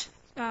out.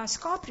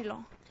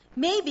 scoprilo.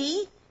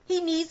 Maybe He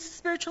needs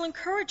spiritual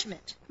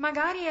encouragement.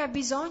 Magari ha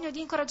bisogno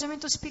di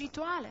incoraggiamento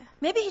spirituale.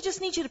 Maybe He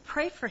just needs you to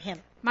pray for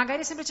Him.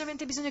 Magari ha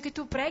semplicemente bisogno che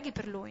tu preghi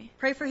per lui,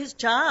 Pray for His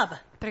job.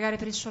 pregare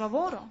per il suo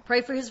lavoro,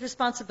 Pray for His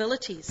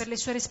responsibilities. per le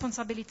sue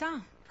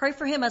responsabilità, Pray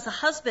for Him as a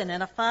husband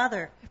and a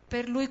father.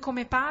 per lui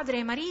come padre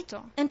e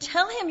marito. And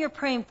tell Him you're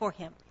praying for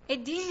Him.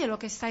 e diglielo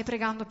che stai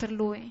pregando per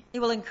lui. It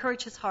will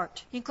encourage his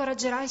heart.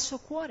 Incoraggerà il suo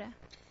cuore.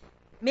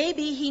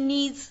 Maybe he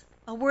needs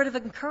a word of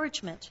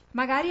encouragement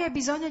Magari hai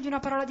bisogno di una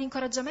parola di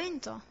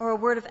incoraggiamento, or a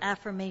word of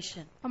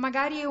affirmation. o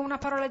magari una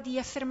parola di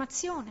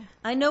affermazione.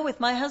 I know with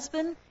my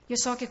husband, Io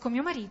so che con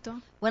mio marito,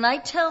 when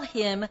I tell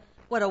him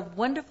what a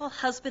wonderful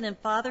husband and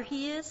father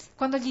he is,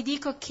 quando gli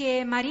dico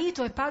che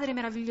marito e padre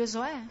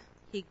meraviglioso è,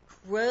 he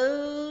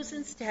grows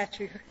in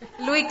stature.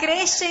 lui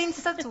cresce in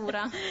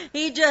statura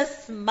He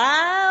just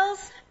smiles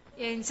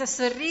e inizia a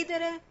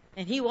sorridere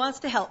and he wants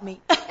to help me.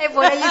 e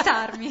vuole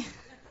aiutarmi.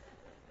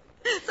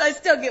 So I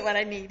still get what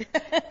I need.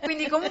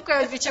 Quindi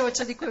comunque ricevo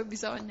ciò di cui ho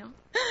bisogno.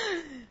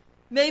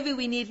 Maybe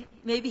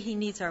he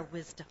needs our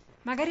wisdom.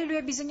 Magari lui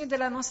ha bisogno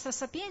della nostra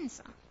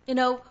sapienza. You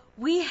know,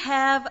 we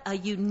have a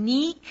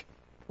unique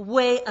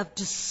way of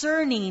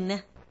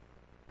discerning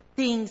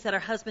things that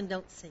our husband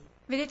don't see.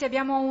 Vedete,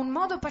 abbiamo un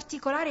modo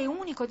particolare e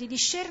unico di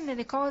discernere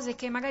le cose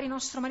che magari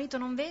nostro marito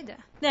non vede.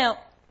 Now,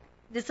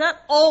 it's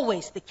not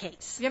always the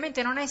case,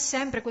 Ovviamente non è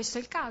sempre questo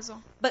il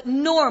caso, but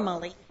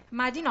normally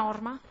ma di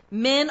norma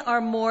men are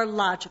more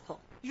logical.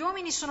 gli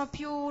uomini sono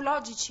più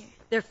logici,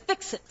 They're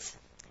fix-its.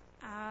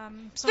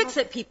 sono,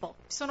 Fix-it people.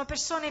 sono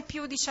persone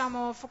più,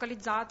 diciamo,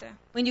 focalizzate.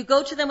 When you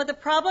go to them with a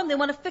problem, they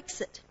want to fix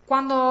it.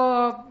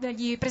 Quando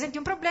gli presenti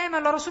un problema,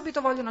 loro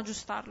subito vogliono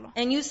aggiustarlo.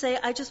 And you say,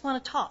 I just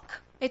want to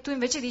talk. E tu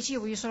invece dici, io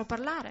voglio solo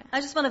parlare. I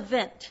just want to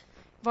vent.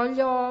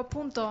 Voglio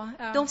appunto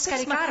Don't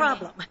fix my scaricarmi.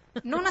 problem.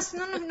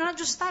 Non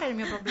aggiustare il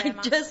mio I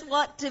problema. just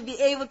want to be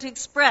able to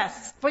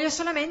express. Voglio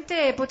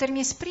solamente potermi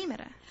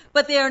esprimere.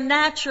 But they are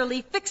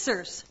naturally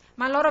fixers.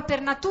 Ma loro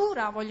per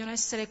natura vogliono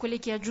essere quelli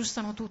che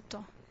aggiustano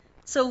tutto.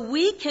 So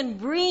we can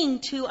bring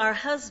to our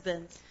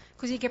husbands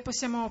Così che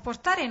possiamo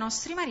portare ai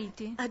nostri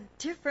mariti a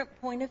different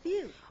point of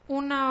view,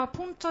 un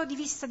punto di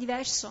vista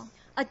diverso,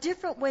 a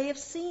different way of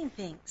seeing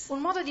things, un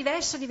modo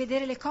diverso di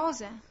vedere le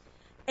cose,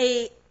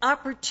 a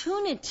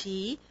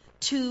opportunity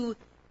to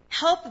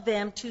help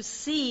them to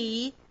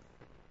see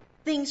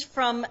things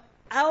from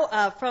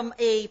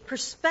a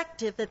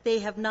perspective that they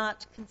have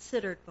not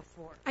considered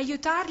before.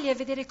 aiutarli a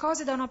vedere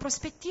cose da una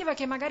prospettiva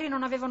che magari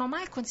non avevano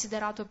mai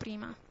considerato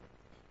prima.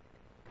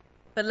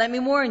 But let me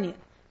warn you,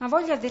 Ma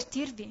voglio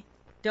avvertirvi,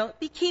 don't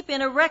be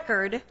keeping a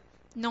record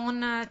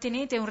non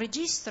tenete un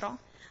registro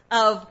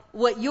of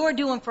what you're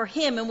doing for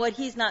him and what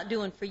he's not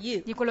doing for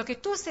you. di quello che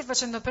tu stai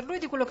facendo per lui e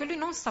di quello che lui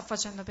non sta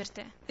facendo per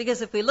te.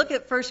 Because if we look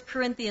at 1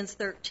 Corinthians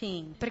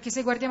 13, Perché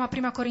se guardiamo a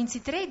Prima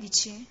Corinzi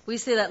 13, we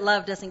see that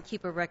love doesn't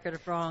keep a record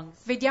of wrongs.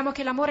 vediamo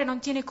che l'amore non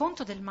tiene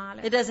conto del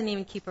male It doesn't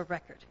even keep a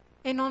record.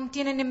 e non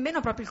tiene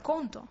nemmeno proprio il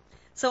conto.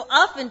 So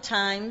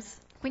oftentimes,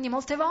 Quindi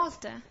molte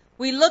volte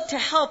we look to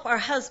help our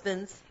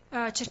husbands,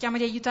 cerchiamo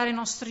di aiutare i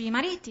nostri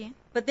mariti,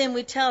 but then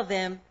we tell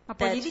them ma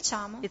poi that gli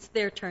diciamo it's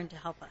their turn to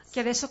help us. che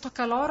adesso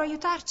tocca a loro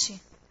aiutarci.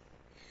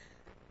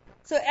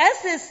 So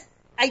as this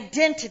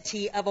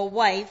identity of a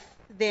wife,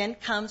 then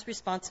comes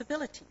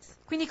responsibilities.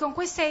 Quindi con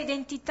questa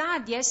identità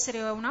di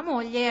essere una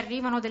moglie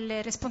arrivano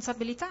delle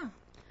responsabilità.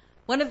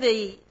 One of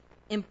the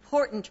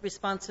important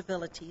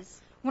responsibilities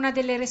Una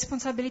delle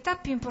responsabilità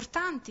più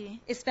importanti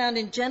is found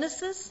in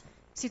Genesis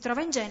si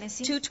trova in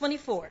Genesi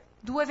 2:24.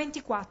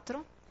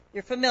 2:24.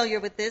 You're familiar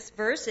with this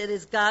verse. It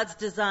is God's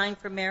design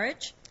for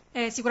marriage.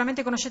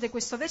 Sicuramente conoscete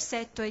questo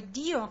versetto, è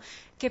Dio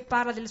che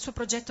parla del suo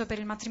progetto per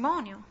il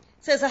matrimonio.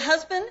 It says a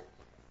husband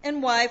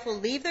and wife will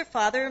leave their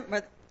father and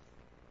mother.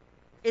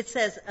 It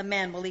says a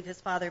man will leave his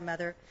father and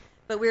mother,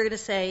 but we're going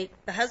to say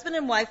the husband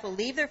and wife will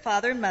leave their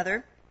father and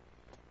mother.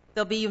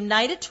 They'll be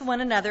united to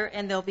one another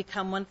and they'll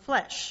become one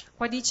flesh.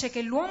 Qua dice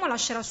che l'uomo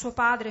lascerà suo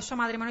padre e sua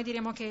madre, ma noi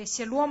diremo che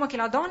sia l'uomo che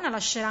la donna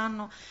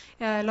lasceranno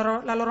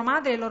la loro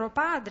madre e il loro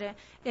padre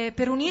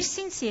per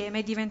unirsi insieme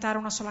e diventare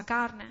una sola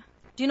carne.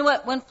 Do you know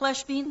what one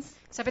flesh means?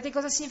 Sapete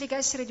cosa significa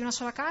essere di una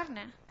sola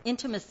carne?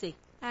 Intimacy.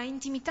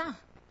 Intimità.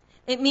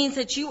 It means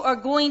that you are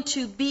going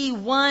to be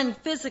one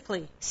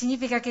physically,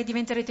 Significa che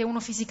diventerete uno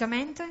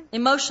fisicamente,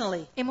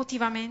 emotionally,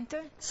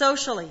 emotivamente,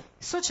 socially,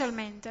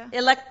 socialmente,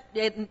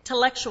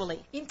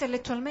 intellectually.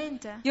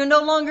 intellettualmente. You're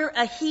no longer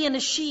a he and a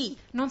she.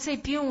 Non sei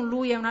più un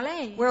lui e una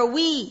lei. We're a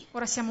we.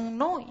 Ora siamo un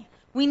noi.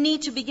 We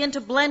need to begin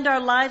to blend our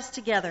lives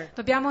together.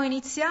 Dobbiamo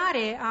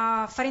iniziare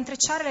a far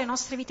intrecciare le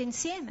nostre vite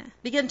insieme,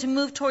 Begin to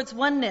move towards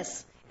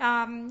oneness.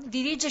 a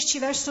dirigerci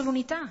verso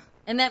l'unità.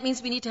 And that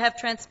means we need to have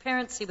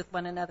transparency with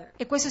one another.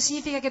 E questo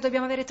significa che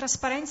dobbiamo avere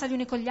trasparenza gli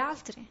uni con gli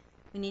altri.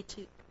 We need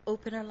to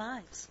open our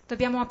lives.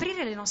 Dobbiamo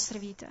aprire le nostre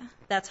vite.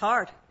 That's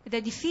hard. Ed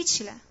è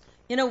difficile.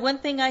 You know, one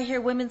thing I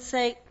hear women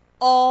say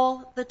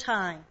all the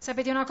time,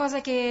 Sapete una cosa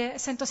che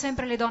sento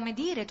sempre le donne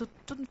dire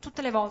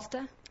tutte le volte?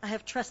 I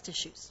have trust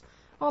issues.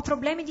 Ho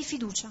problemi di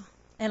fiducia.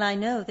 And I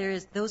know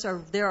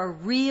there are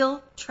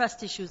real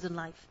trust issues in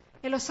life.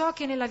 E lo so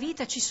che nella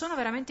vita ci sono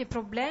veramente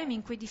problemi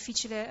in cui è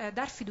difficile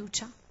dar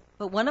fiducia.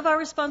 But one of our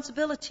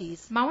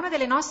responsibilities Ma una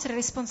delle nostre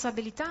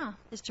responsabilità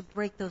is to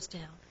break those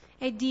down,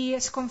 è di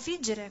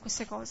sconfiggere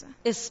queste cose,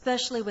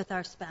 especially with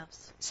our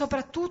spouse.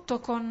 soprattutto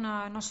con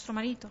il nostro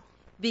marito.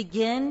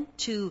 Begin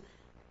to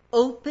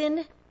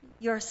open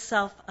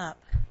yourself up.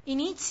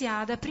 Inizia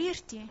ad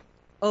aprirti.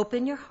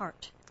 Open your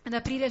heart. ad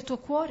aprire il tuo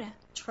cuore,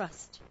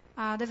 Trust.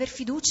 ad aver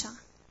fiducia.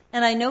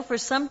 And I know for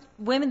some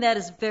women that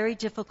is very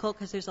difficult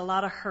because there's a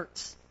lot of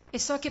hurts. E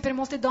so che per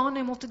molte donne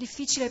è molto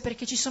difficile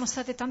perché ci sono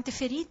state tante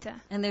ferite,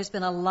 And there's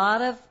been a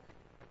lot of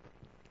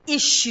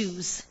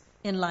issues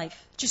in life.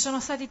 ci sono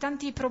stati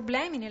tanti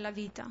problemi nella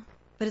vita,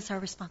 But it's our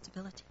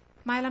responsibility.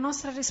 ma è la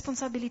nostra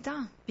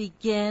responsabilità.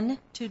 Begin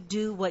to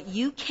do what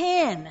you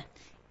can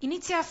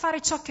Inizia a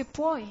fare ciò che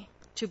puoi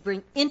to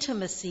bring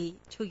intimacy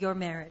to your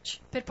marriage.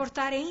 per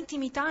portare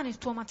intimità nel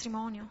tuo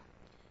matrimonio.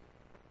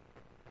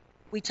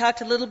 We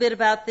talked a little bit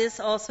about this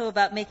also,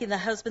 about making the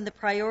husband the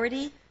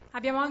priority.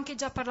 Abbiamo anche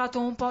già parlato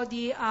un po'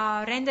 di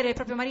rendere il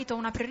proprio marito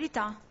una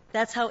priorità.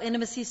 That's how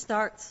intimacy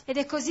starts. Ed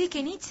è così che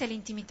inizia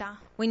l'intimità.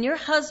 When your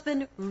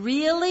husband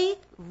really,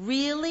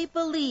 really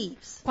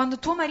believes Quando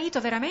tuo marito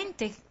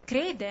veramente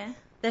crede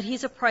that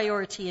he's a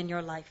priority in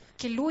your life.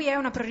 che lui è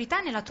una priorità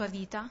nella tua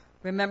vita.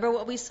 Remember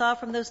what we saw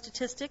from those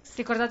statistics?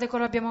 Ricordate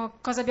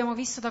cosa abbiamo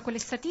visto da quelle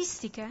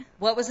statistiche?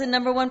 What was the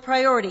number one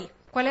priority?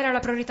 Qual era la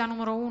priorità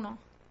numero 1?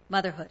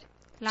 Motherhood.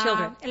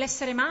 Children. È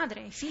l'essere madre,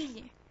 i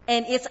figli.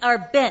 And it's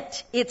our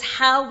bent. It's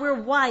how we're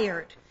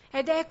wired.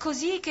 Ed è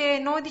così che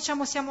noi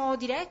siamo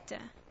dirette.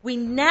 We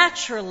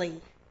naturally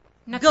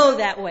go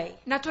that way.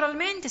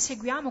 Naturalmente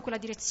seguiamo quella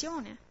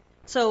direzione.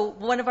 So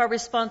one of our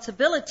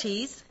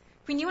responsibilities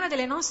Quindi una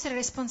delle nostre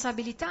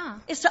responsabilità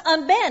is to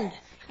unbend,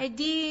 è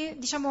di,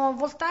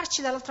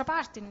 voltarci dall'altra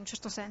parte in un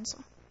certo senso.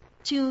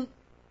 to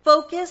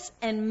focus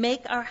and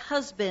make our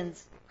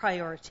husbands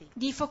priority.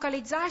 Di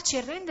focalizzarci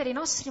e rendere i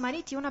nostri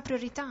mariti una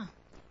priorità.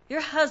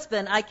 Your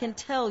husband, I can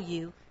tell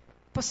you,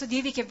 Posso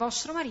dirvi che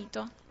vostro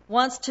marito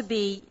wants to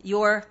be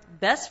your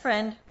best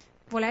friend,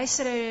 vuole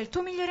essere il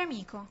tuo migliore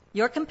amico,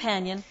 your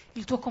companion,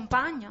 il tuo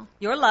compagno,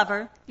 your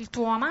lover, il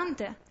tuo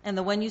amante and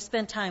the one you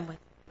spend time with.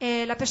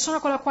 e la persona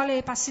con la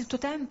quale passi il tuo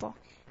tempo.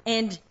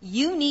 And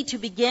you need to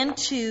begin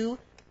to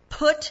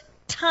put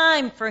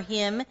time for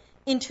him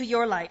into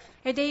your life.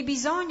 Ed hai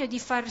bisogno di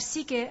far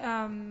sì che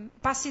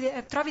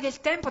trovi del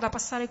tempo da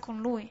passare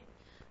con lui.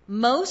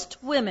 Most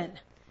women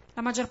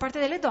La maggior parte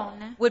delle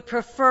donne would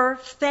prefer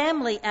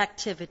family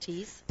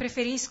activities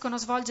preferiscono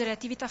svolgere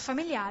attività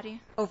familiari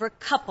over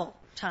couple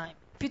time.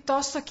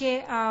 piuttosto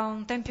che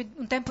un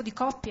tempo di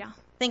coppia.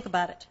 Think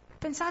about it.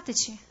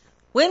 Pensateci,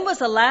 When was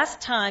the last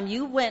time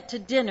you went to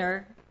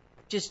dinner,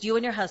 just you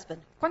and your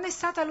husband, quando è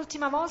stata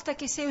l'ultima volta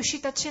che sei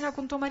uscita a cena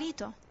con tuo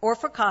marito? or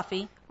for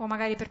coffee, O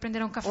magari per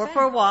prendere un or caffè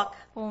for a walk?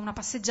 o una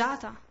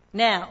passeggiata?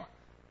 Now,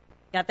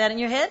 got that in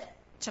your head?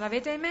 Ce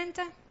l'avete in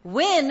mente?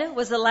 When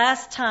was the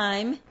last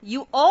time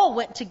you all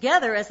went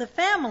together as a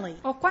family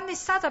O quando è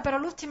stata però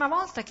l'ultima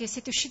volta che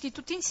siete usciti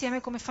tutti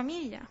insieme come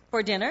famiglia?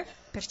 for dinner,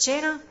 Per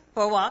cena?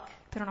 for a walk,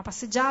 Per una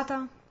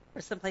passeggiata?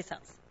 or someplace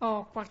else?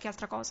 O qualche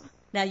altra cosa?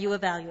 Now you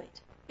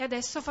evaluate. E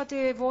adesso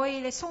fate voi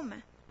le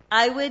somme.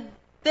 I would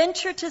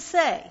venture to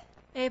say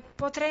E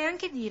potrei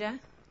anche dire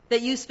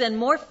that you spend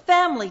more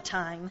family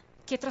time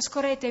che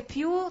trascorrete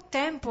più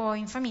tempo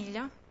in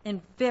famiglia and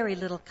very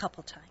little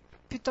couple time.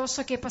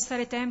 piuttosto che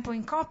passare tempo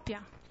in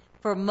coppia.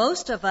 For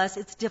most of us,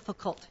 it's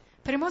difficult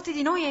Per molti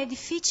di noi è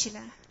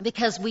difficile,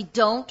 because we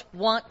don't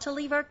want to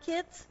leave our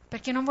kids.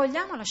 perché non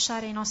vogliamo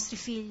lasciare i nostri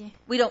figli.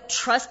 We don't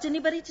trust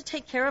anybody to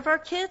take care of our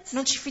kids.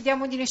 Non ci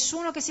fidiamo di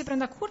nessuno che si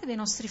prenda cura dei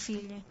nostri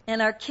figli.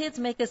 And our kids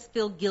make us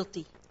feel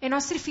guilty E i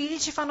nostri figli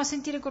ci fanno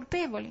sentire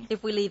colpevoli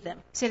if we leave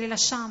them. se li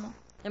lasciamo.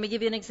 Let me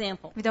give you an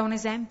example. Vi do un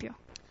esempio.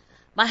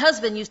 My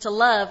husband used to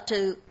love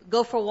to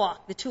go for a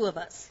walk, the two of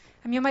us,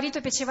 A mio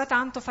marito piaceva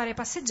tanto fare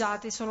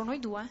passeggiate, solo noi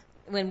due,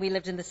 when we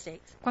lived in the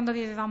States. quando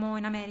vivevamo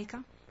in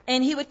America.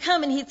 And he would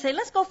come and he'd say,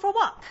 let's go for a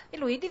walk. E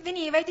lui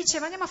veniva e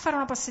diceva andiamo a fare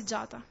una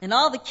passeggiata. And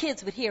all the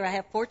kids would hear, I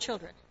have 4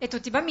 children. E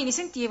tutti i bambini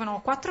sentivano,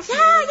 ho 4 figli.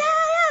 Yeah.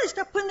 They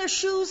start putting their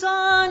shoes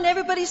on.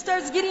 Everybody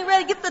starts getting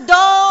ready to get the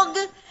dog.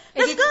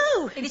 Let's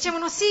go. E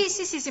dicevano sì,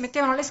 si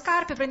mettevano le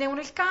scarpe, prendevano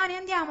il cane,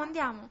 andiamo.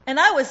 And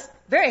I was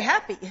very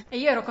happy. E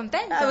io ero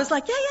contenta. I was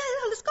like, yeah,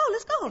 let's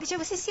E go.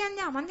 dicevo sì,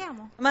 andiamo. And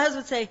my husband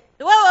would say,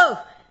 whoa,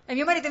 E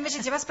mio marito invece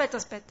diceva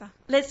aspetta.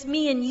 let's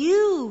me and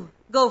you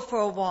go for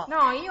a walk.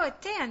 No, io e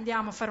te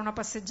andiamo a fare una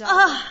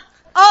passeggiata.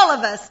 All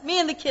of us, me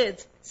and the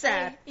kids,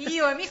 sad.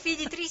 Io e i miei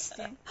figli tristi.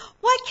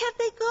 Why can't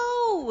they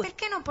go?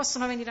 Perché non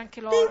possono venire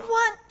anche They loro?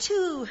 want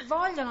to.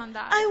 Vogliono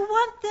andare. I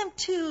want them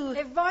to.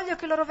 E voglio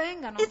che loro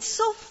vengano. It's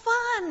so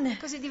fun. È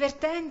così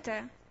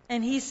divertente.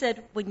 And he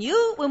said, when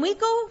we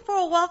go for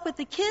a walk with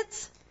the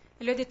kids,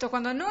 E lui ha detto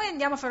quando noi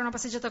andiamo a fare una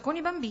passeggiata con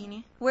i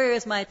bambini, where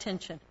is my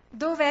attention?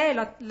 dov'è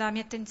la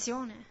mia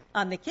attenzione?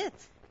 On the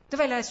kids.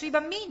 Dov'è sui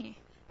bambini?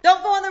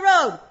 Don't go on the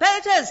road. Pay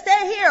attention.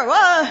 Stay here.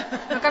 Whoa.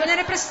 Non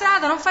camminare per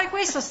strada, non fai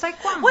questo, stai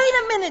qua. Wait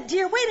a minute,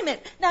 dear. Wait a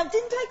minute. Now,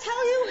 didn't I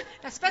tell you?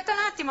 Aspetta un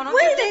attimo, non ti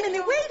ho Wait a detto.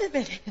 minute. Wait a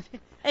minute.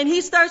 And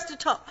he starts to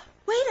talk.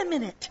 Wait a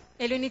minute.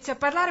 E lui inizia a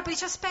parlare, poi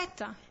dice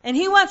aspetta. And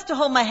he wants to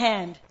hold my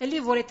hand. E lui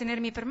vuole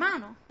tenermi per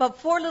mano. But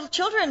 4 little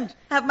children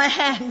have my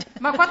hand.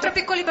 Ma 4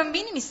 piccoli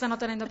bambini mi stanno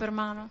tenendo per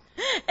mano.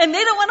 And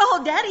they don't want to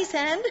hold daddy's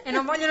hand. E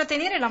non vogliono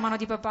tenere la mano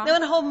di papà, They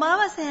want to hold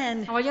mama's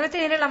hand. ma vogliono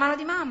tenere la mano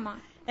di mamma.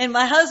 And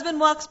my husband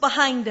walks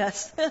behind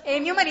us. e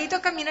mio marito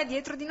cammina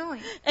dietro di noi.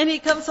 And he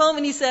comes home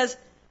and he says,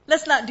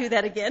 let's not do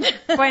that again.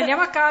 Poi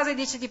andiamo a casa e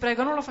dice: ti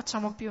prego, non lo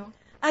facciamo più.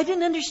 I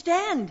didn't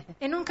understand.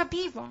 E non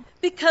capivo,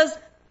 Because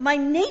my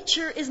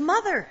nature is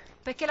mother.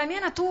 perché la mia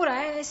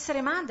natura è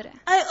essere madre.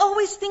 I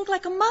always think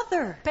like a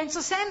mother.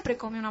 Penso sempre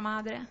come una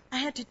madre.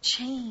 I had to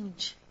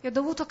change. E ho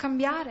dovuto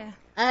cambiare.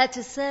 I had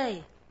to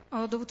say,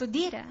 Ho dovuto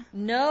dire: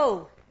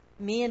 no,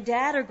 me and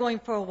Dad are going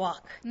for a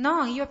walk.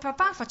 no, io e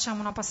papà facciamo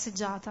una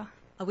passeggiata.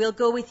 I will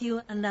go with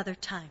you another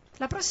time.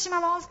 La prossima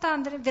volta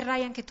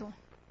verrai anche tu.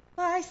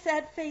 Bye,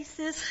 sad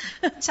faces.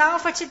 Ciao,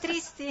 facce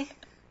tristi.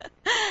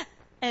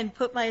 And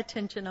put my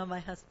attention on my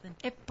husband.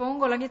 E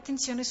pongo la mia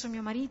attenzione su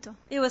mio marito.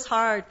 It was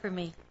hard for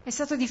me. È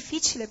stato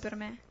difficile per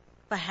me,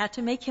 But I had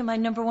to make him my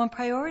number one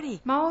priority.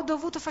 ma ho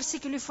dovuto far sì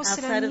che lui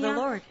fosse la Outside of the mia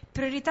Lord.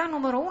 priorità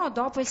numero uno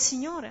dopo il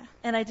Signore.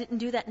 And I didn't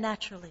do that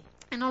naturally.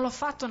 E non l'ho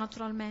fatto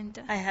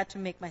naturalmente. I had to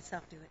make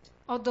myself do it.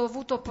 Ho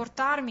dovuto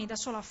portarmi da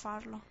sola a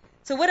farlo.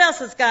 So what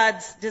else has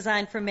God's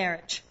designed for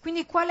marriage?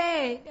 Quindi qual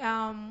è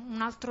un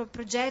altro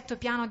progetto,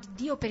 piano di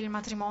Dio per il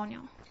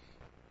matrimonio?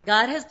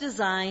 God has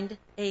designed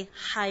a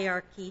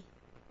hierarchy.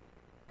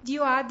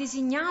 Dio ha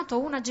disegnato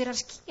una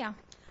gerarchia.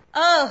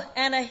 Oh,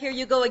 Anna, here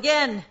you go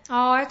again.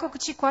 Oh,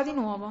 eccoci qua di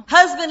nuovo.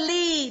 Husband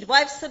lead,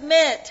 wife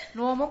submit.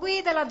 L'uomo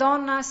guida, la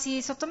donna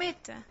si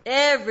sottomette.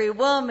 Every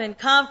woman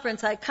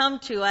conference I come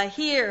to, I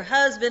hear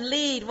husband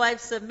lead, wife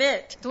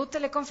submit. Tutte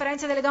le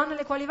conferenze delle donne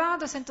alle quali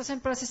vado sento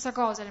sempre la stessa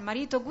cosa. Il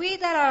marito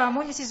guida e la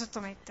moglie si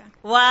sottomette.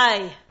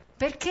 Why?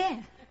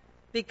 Perché?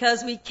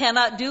 Because we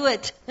cannot do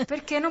it.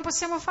 Perché non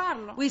possiamo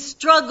farlo. We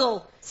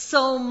struggle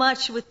so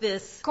much with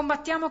this.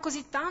 Combattiamo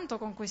così tanto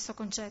con questo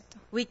concetto.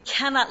 We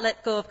cannot let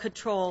go of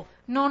control.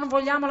 Non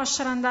vogliamo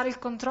lasciare andare il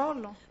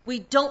controllo.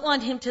 We don't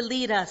want him to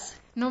lead us.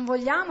 Non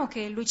vogliamo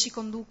che lui ci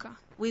conduca.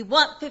 We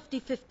want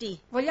 50-50.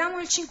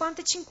 Vogliamo il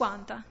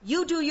 50-50.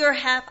 You do your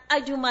half,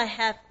 I do my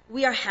half.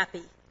 We are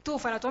happy. Tu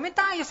fai la tua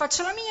metà, io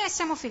faccio la mia e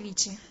siamo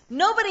felici.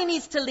 Nobody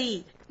needs to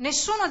lead.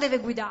 Nessuno deve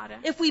guidare.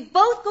 If we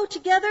both go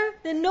together,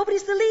 then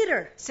nobody's the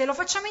leader. Se lo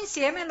facciamo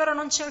insieme, allora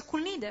non c'è alcun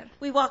leader.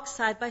 We walk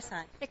side by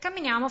side. E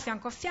camminiamo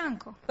fianco a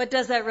fianco. But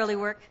does that really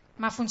work?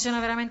 Ma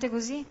funziona veramente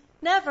così?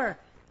 Never.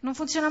 Non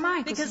funziona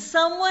mai Because così.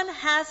 someone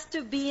has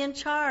to be in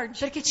charge.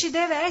 Perché ci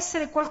deve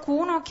essere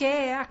qualcuno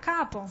che è a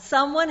capo.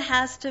 Someone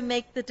has to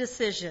make the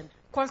decision.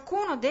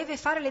 Qualcuno deve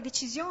fare le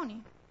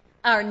decisioni.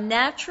 Our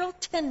natural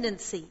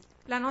tendency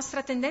La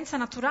nostra tendenza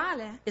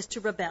naturale is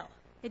to rebel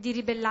è di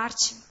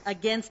ribellarci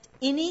against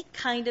any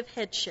kind of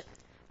headship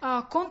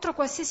contro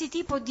qualsiasi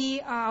tipo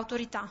di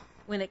autorità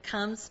when it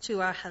comes to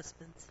our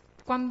husbands.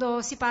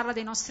 quando si parla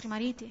dei nostri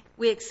mariti.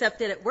 We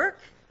accept it at work.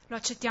 Lo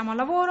accettiamo al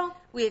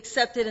lavoro, We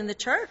accept it in the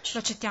church. lo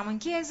accettiamo in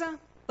chiesa,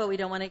 But we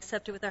don't want to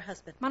accept it with our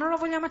husband. ma non lo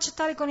vogliamo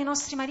accettare con i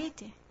nostri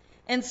mariti.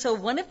 And so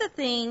one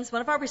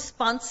of our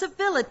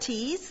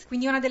responsibilities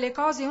Quindi una delle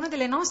cose, una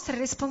delle nostre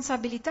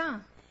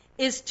responsabilità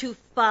is to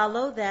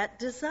follow that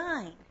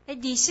design. è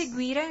di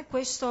seguire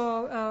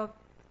questo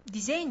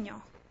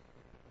disegno.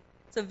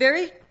 So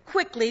very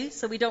quickly,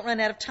 so we don't run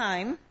out of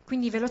time,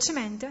 Quindi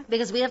velocemente,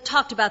 because we have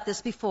talked about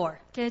this before.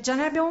 che già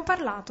ne abbiamo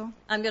parlato,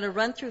 I'm going to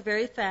run through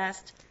very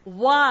fast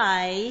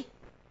why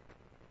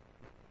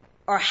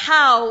or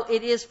how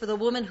it is for the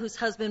woman whose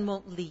husband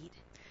won't lead.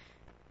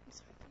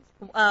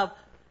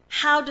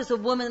 How does a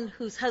woman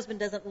whose husband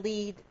doesn't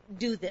lead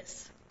do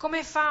this?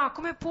 come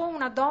può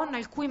una donna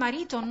il cui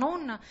marito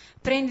non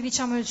prende,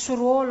 diciamo, il suo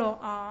ruolo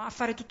a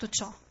fare tutto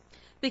ciò?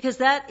 Because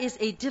that is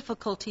a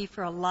difficulty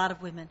for a lot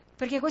of women.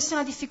 Perché questa è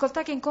una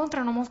difficoltà che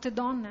incontrano molte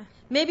donne.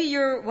 Maybe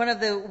you're one of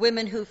the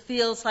women who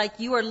feels like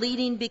you are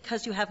leading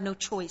because you have no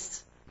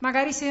choice.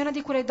 Magari sei una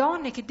di quelle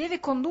donne che deve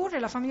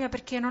condurre la famiglia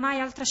perché non hai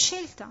altra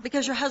scelta,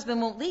 Because your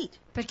husband won't lead.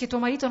 perché tuo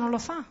marito non lo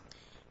fa.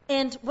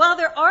 And while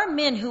there are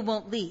men who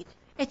won't lead,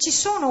 E ci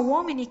sono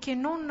uomini che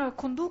non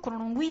conducono,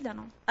 non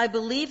guidano. I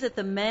believe that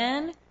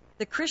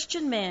the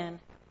Christian man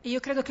E io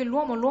credo che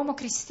l'uomo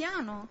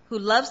cristiano who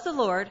loves the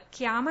Lord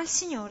che ama il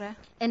Signore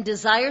and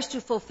desires to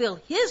fulfill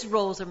his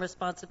roles and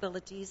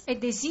responsibilities e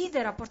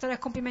desidera portare a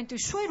compimento i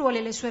suoi ruoli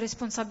e le sue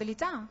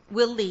responsabilità,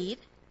 will lead,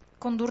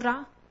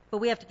 condurrà. but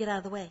we have to get out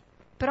of the way.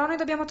 Però noi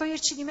dobbiamo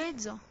toglierci di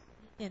mezzo,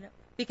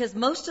 Because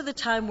most of the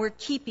time we're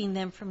keeping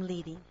them from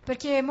leading.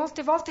 perché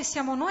molte volte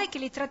siamo noi che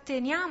li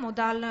tratteniamo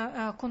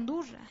dal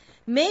condurre.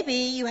 Maybe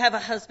you have a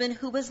husband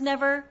who was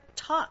never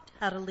taught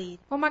how to lead.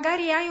 O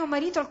magari hai un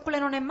marito al quale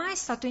non è mai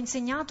stato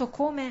insegnato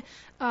come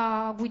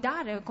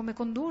guidare, come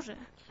condurre.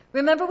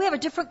 Remember, we have a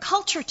different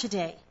culture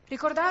today.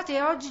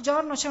 Ricordate,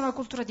 oggigiorno c'è una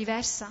cultura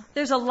diversa.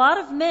 There's a lot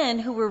of men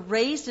who were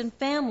raised in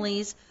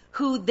families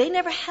who they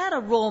never had a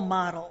role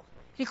model.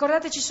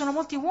 Ricordate, ci sono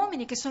molti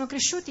uomini che sono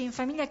cresciuti in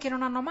famiglie che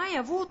non hanno mai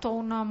avuto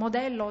un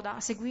modello da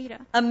seguire.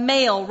 A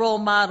male role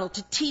model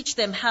to teach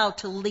them how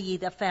to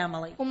lead a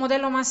family. Un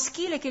modello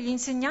maschile che gli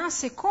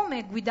insegnasse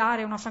come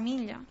guidare una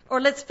famiglia. Or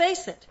let's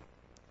face it,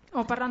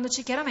 O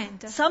parlandoci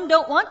chiaramente, some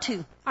don't want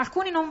to.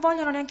 alcuni non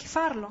vogliono neanche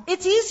farlo.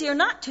 It's easier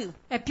not to.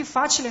 È più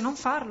facile non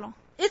farlo.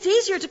 It's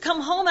easier to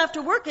come home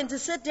after work and to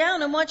sit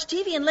down and watch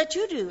TV and let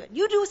you do it.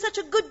 You do such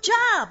a good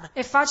job.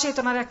 È facile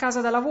tornare a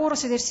casa da lavoro,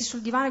 sedersi sul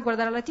divano e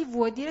guardare la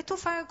TV e dire tu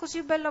fai così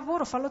un bel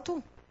lavoro, fallo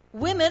tu.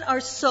 Women are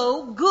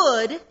so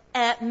good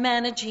at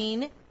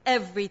managing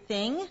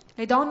everything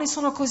Le donne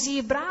sono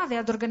così brave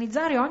ad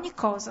organizzare ogni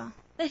cosa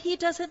that he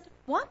doesn't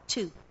want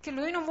to. che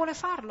lui non vuole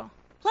farlo.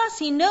 Plus,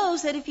 he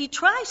knows that if he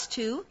tries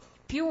to,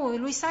 Più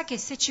lui sa che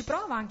se ci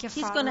prova anche a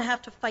he's going to farlo,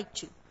 have to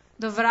fight you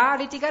dovrà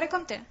litigare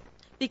con te,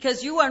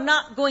 because you are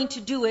not going to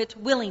do it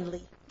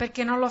willingly.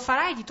 perché non lo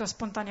farai di tua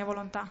spontanea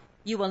volontà.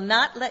 You will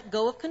not let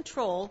go of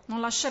control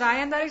Non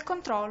lascerai andare il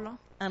controllo,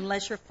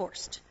 unless you're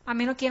forced. a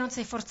meno che non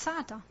sei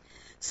forzata.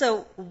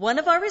 So, one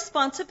of our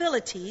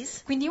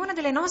responsibilities Quindi una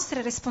delle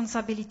nostre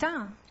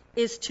responsabilità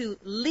is to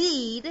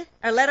lead,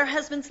 or let our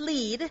husbands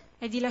lead,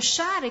 è di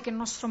lasciare che il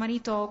nostro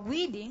marito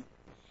guidi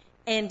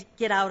and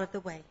get out of the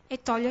way.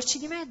 e toglierci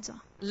di mezzo.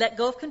 Let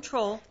go of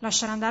control.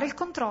 Lasciare andare il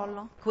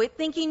controllo. Quit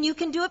thinking you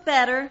can do it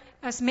better.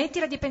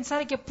 Smettila di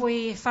pensare che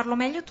puoi farlo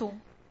meglio tu.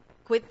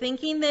 Quit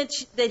thinking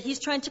that he's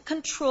trying to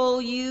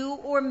control you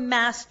or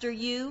master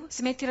you.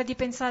 Smettila di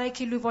pensare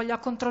che lui voglia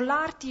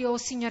controllarti o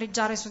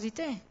signoreggiare su di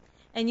te.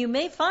 And you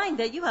may find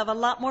that you have a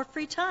lot more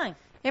free time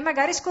E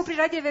magari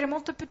scoprirai di avere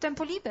molto più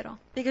tempo libero,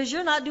 because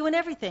you're not doing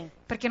everything.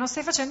 perché non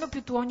stai facendo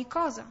più tu ogni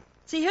cosa.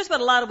 See, here's what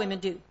a lot of women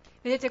do.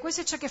 Vedete,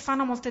 questo è ciò che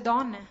fanno molte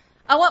donne.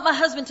 I want my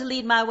husband to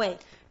lead my way.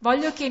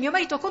 Voglio che mio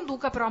marito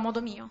conduca però a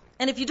modo mio.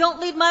 And if you don't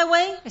lead my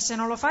way, E se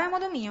non lo fai a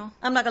modo mio,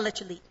 I'm not going to let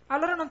you lead.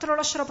 allora non te lo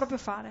lascerò proprio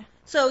fare.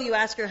 So you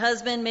ask your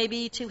husband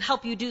maybe to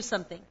help you do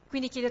something.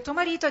 Quindi chiedi a tuo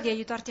marito di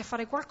aiutarti a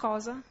fare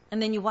qualcosa And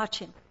then you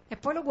watch him. e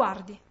poi lo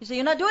guardi You say,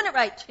 you're not doing it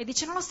right. e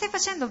dici non lo stai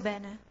facendo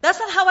bene. That's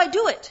not how I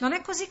do it. Non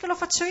è così che lo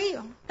faccio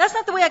io. That's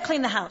not the way I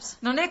clean the house.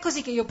 Non è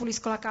così che io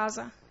pulisco la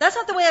casa. That's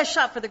not the way I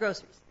shop for the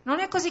groceries. Non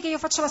è così che io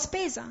faccio la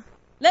spesa.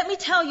 Let me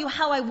tell you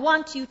how I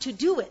want you to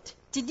do it.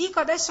 Ti dico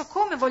adesso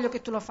come voglio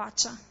che tu lo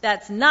faccia.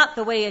 That's not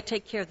the way I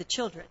take care of the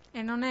children.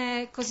 E non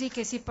è così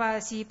che ci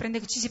si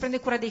prende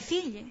cura dei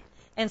figli.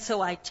 And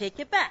so I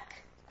take it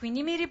back.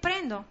 Quindi mi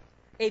riprendo.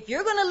 If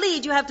you're going to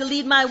lead, you have to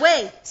lead my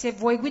way, Se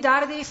vuoi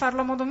guidare devi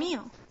farlo a modo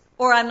mio.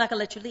 or I'm not going to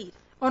let you lead.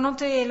 O non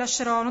te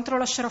lo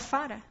lascerò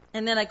fare.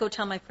 And then I go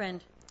tell my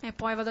friend, E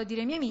poi vado a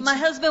dire ai miei amici. my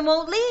husband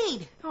won't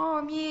lead.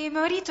 Oh, mio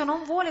marito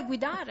non vuole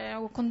guidare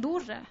o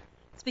condurre.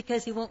 It's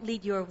because he won't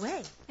lead your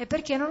way. E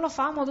perché non lo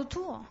fa a modo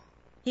tuo?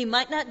 He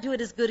might not do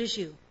it as good as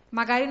you.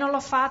 Magari non lo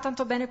fa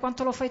tanto bene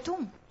quanto lo fai tu.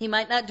 He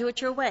might not do it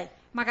your way.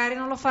 Magari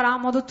non lo farà a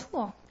modo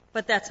tuo.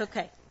 But that's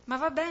okay. Ma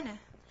va bene.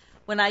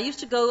 When I used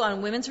to go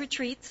on women's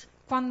retreats,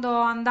 Quando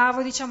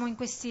andavo, diciamo, in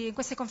queste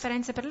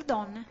conferenze per le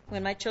donne,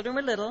 when my children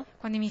were little,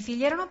 quando i miei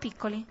figli erano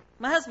piccoli,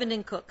 my husband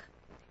didn't cook.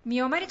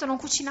 mio marito non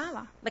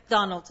cucinava.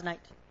 McDonald's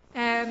night.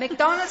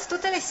 McDonald's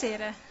tutte le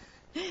sere.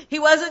 He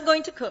wasn't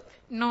going to cook.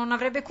 Non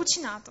avrebbe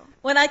cucinato.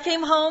 When I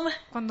came home,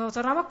 Quando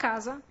tornavo a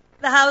casa,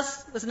 the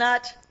house was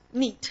not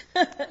neat.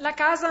 la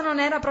casa non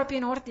era proprio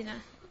in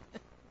ordine.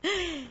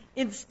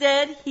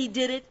 Instead, he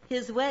did it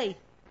his way.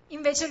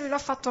 Invece lui l'ha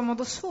fatto a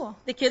modo suo.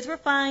 The kids were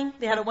fine.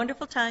 They had a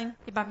wonderful time.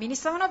 I bambini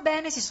stavano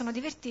bene, si sono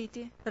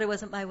divertiti, But it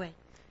wasn't my way.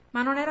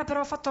 ma non era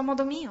però fatto a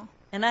modo mio.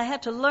 And I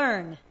had to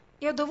learn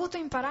E ho dovuto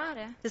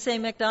imparare to say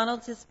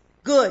McDonald's is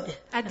good.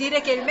 a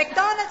dire che il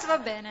McDonald's va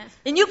bene.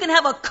 And you can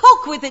have a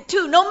Coke with it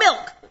too, no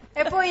milk.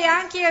 E poi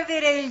anche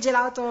avere il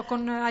gelato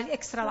con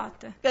extra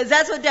latte. Because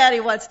that's what Daddy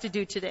wants to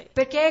do today.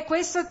 Perché è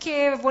questo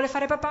che vuole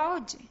fare papà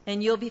oggi.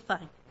 And you'll be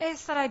fine. E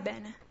starai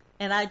bene.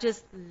 And I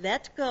just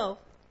let go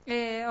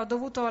E ho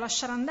dovuto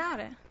lasciare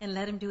andare and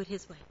let him do it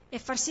his way. e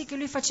far sì che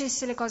lui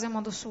facesse le cose a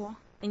modo suo.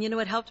 And you know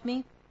what helped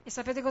me? E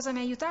sapete cosa mi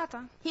ha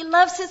aiutata? He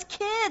loves his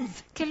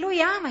kids. Che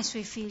lui ama i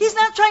suoi figli. He's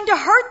not trying to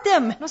hurt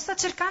them. Non sta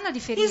cercando di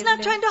He's not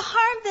trying ferirli. to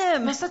harm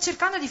them. Non sta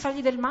cercando di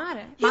fargli del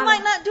male. He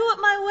might not do it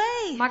my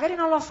way. Magari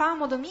non lo fa a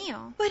modo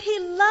mio. But he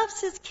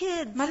loves his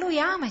kids. Ma lui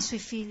ama i suoi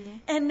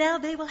figli. And now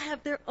they will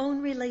have their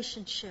own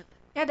relationship.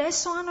 E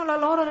adesso hanno la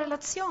loro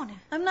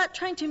relazione. I'm not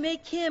trying to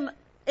make him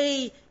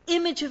a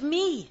image of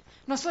me.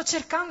 Non sto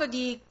cercando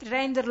di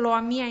renderlo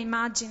a mia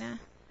immagine.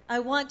 I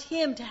want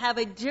him to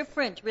have a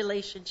different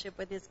relationship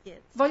with his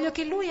kids. Voglio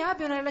che lui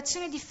abbia una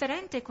relazione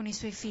differente con i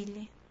suoi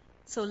figli.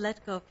 So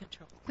let go of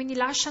control. Quindi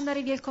lascia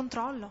andare via il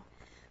controllo.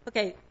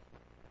 Okay,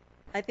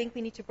 I think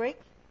we need to break.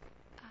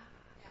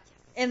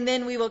 And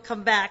then we will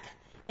come back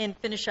and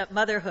finish up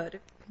motherhood.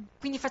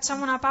 Quindi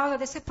facciamo una pausa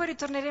adesso e poi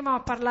ritorneremo a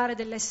parlare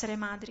dell'essere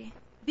madri.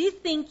 Be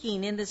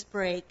thinking in this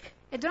break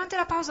E durante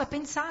la pausa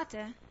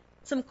pensate,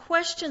 some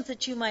questions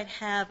that you might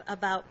have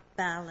about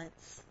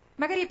balance.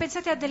 magari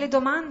pensate a delle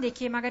domande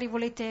che magari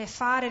volete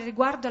fare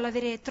riguardo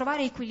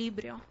trovare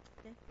equilibrio.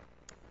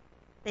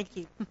 Thank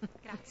you. Grazie.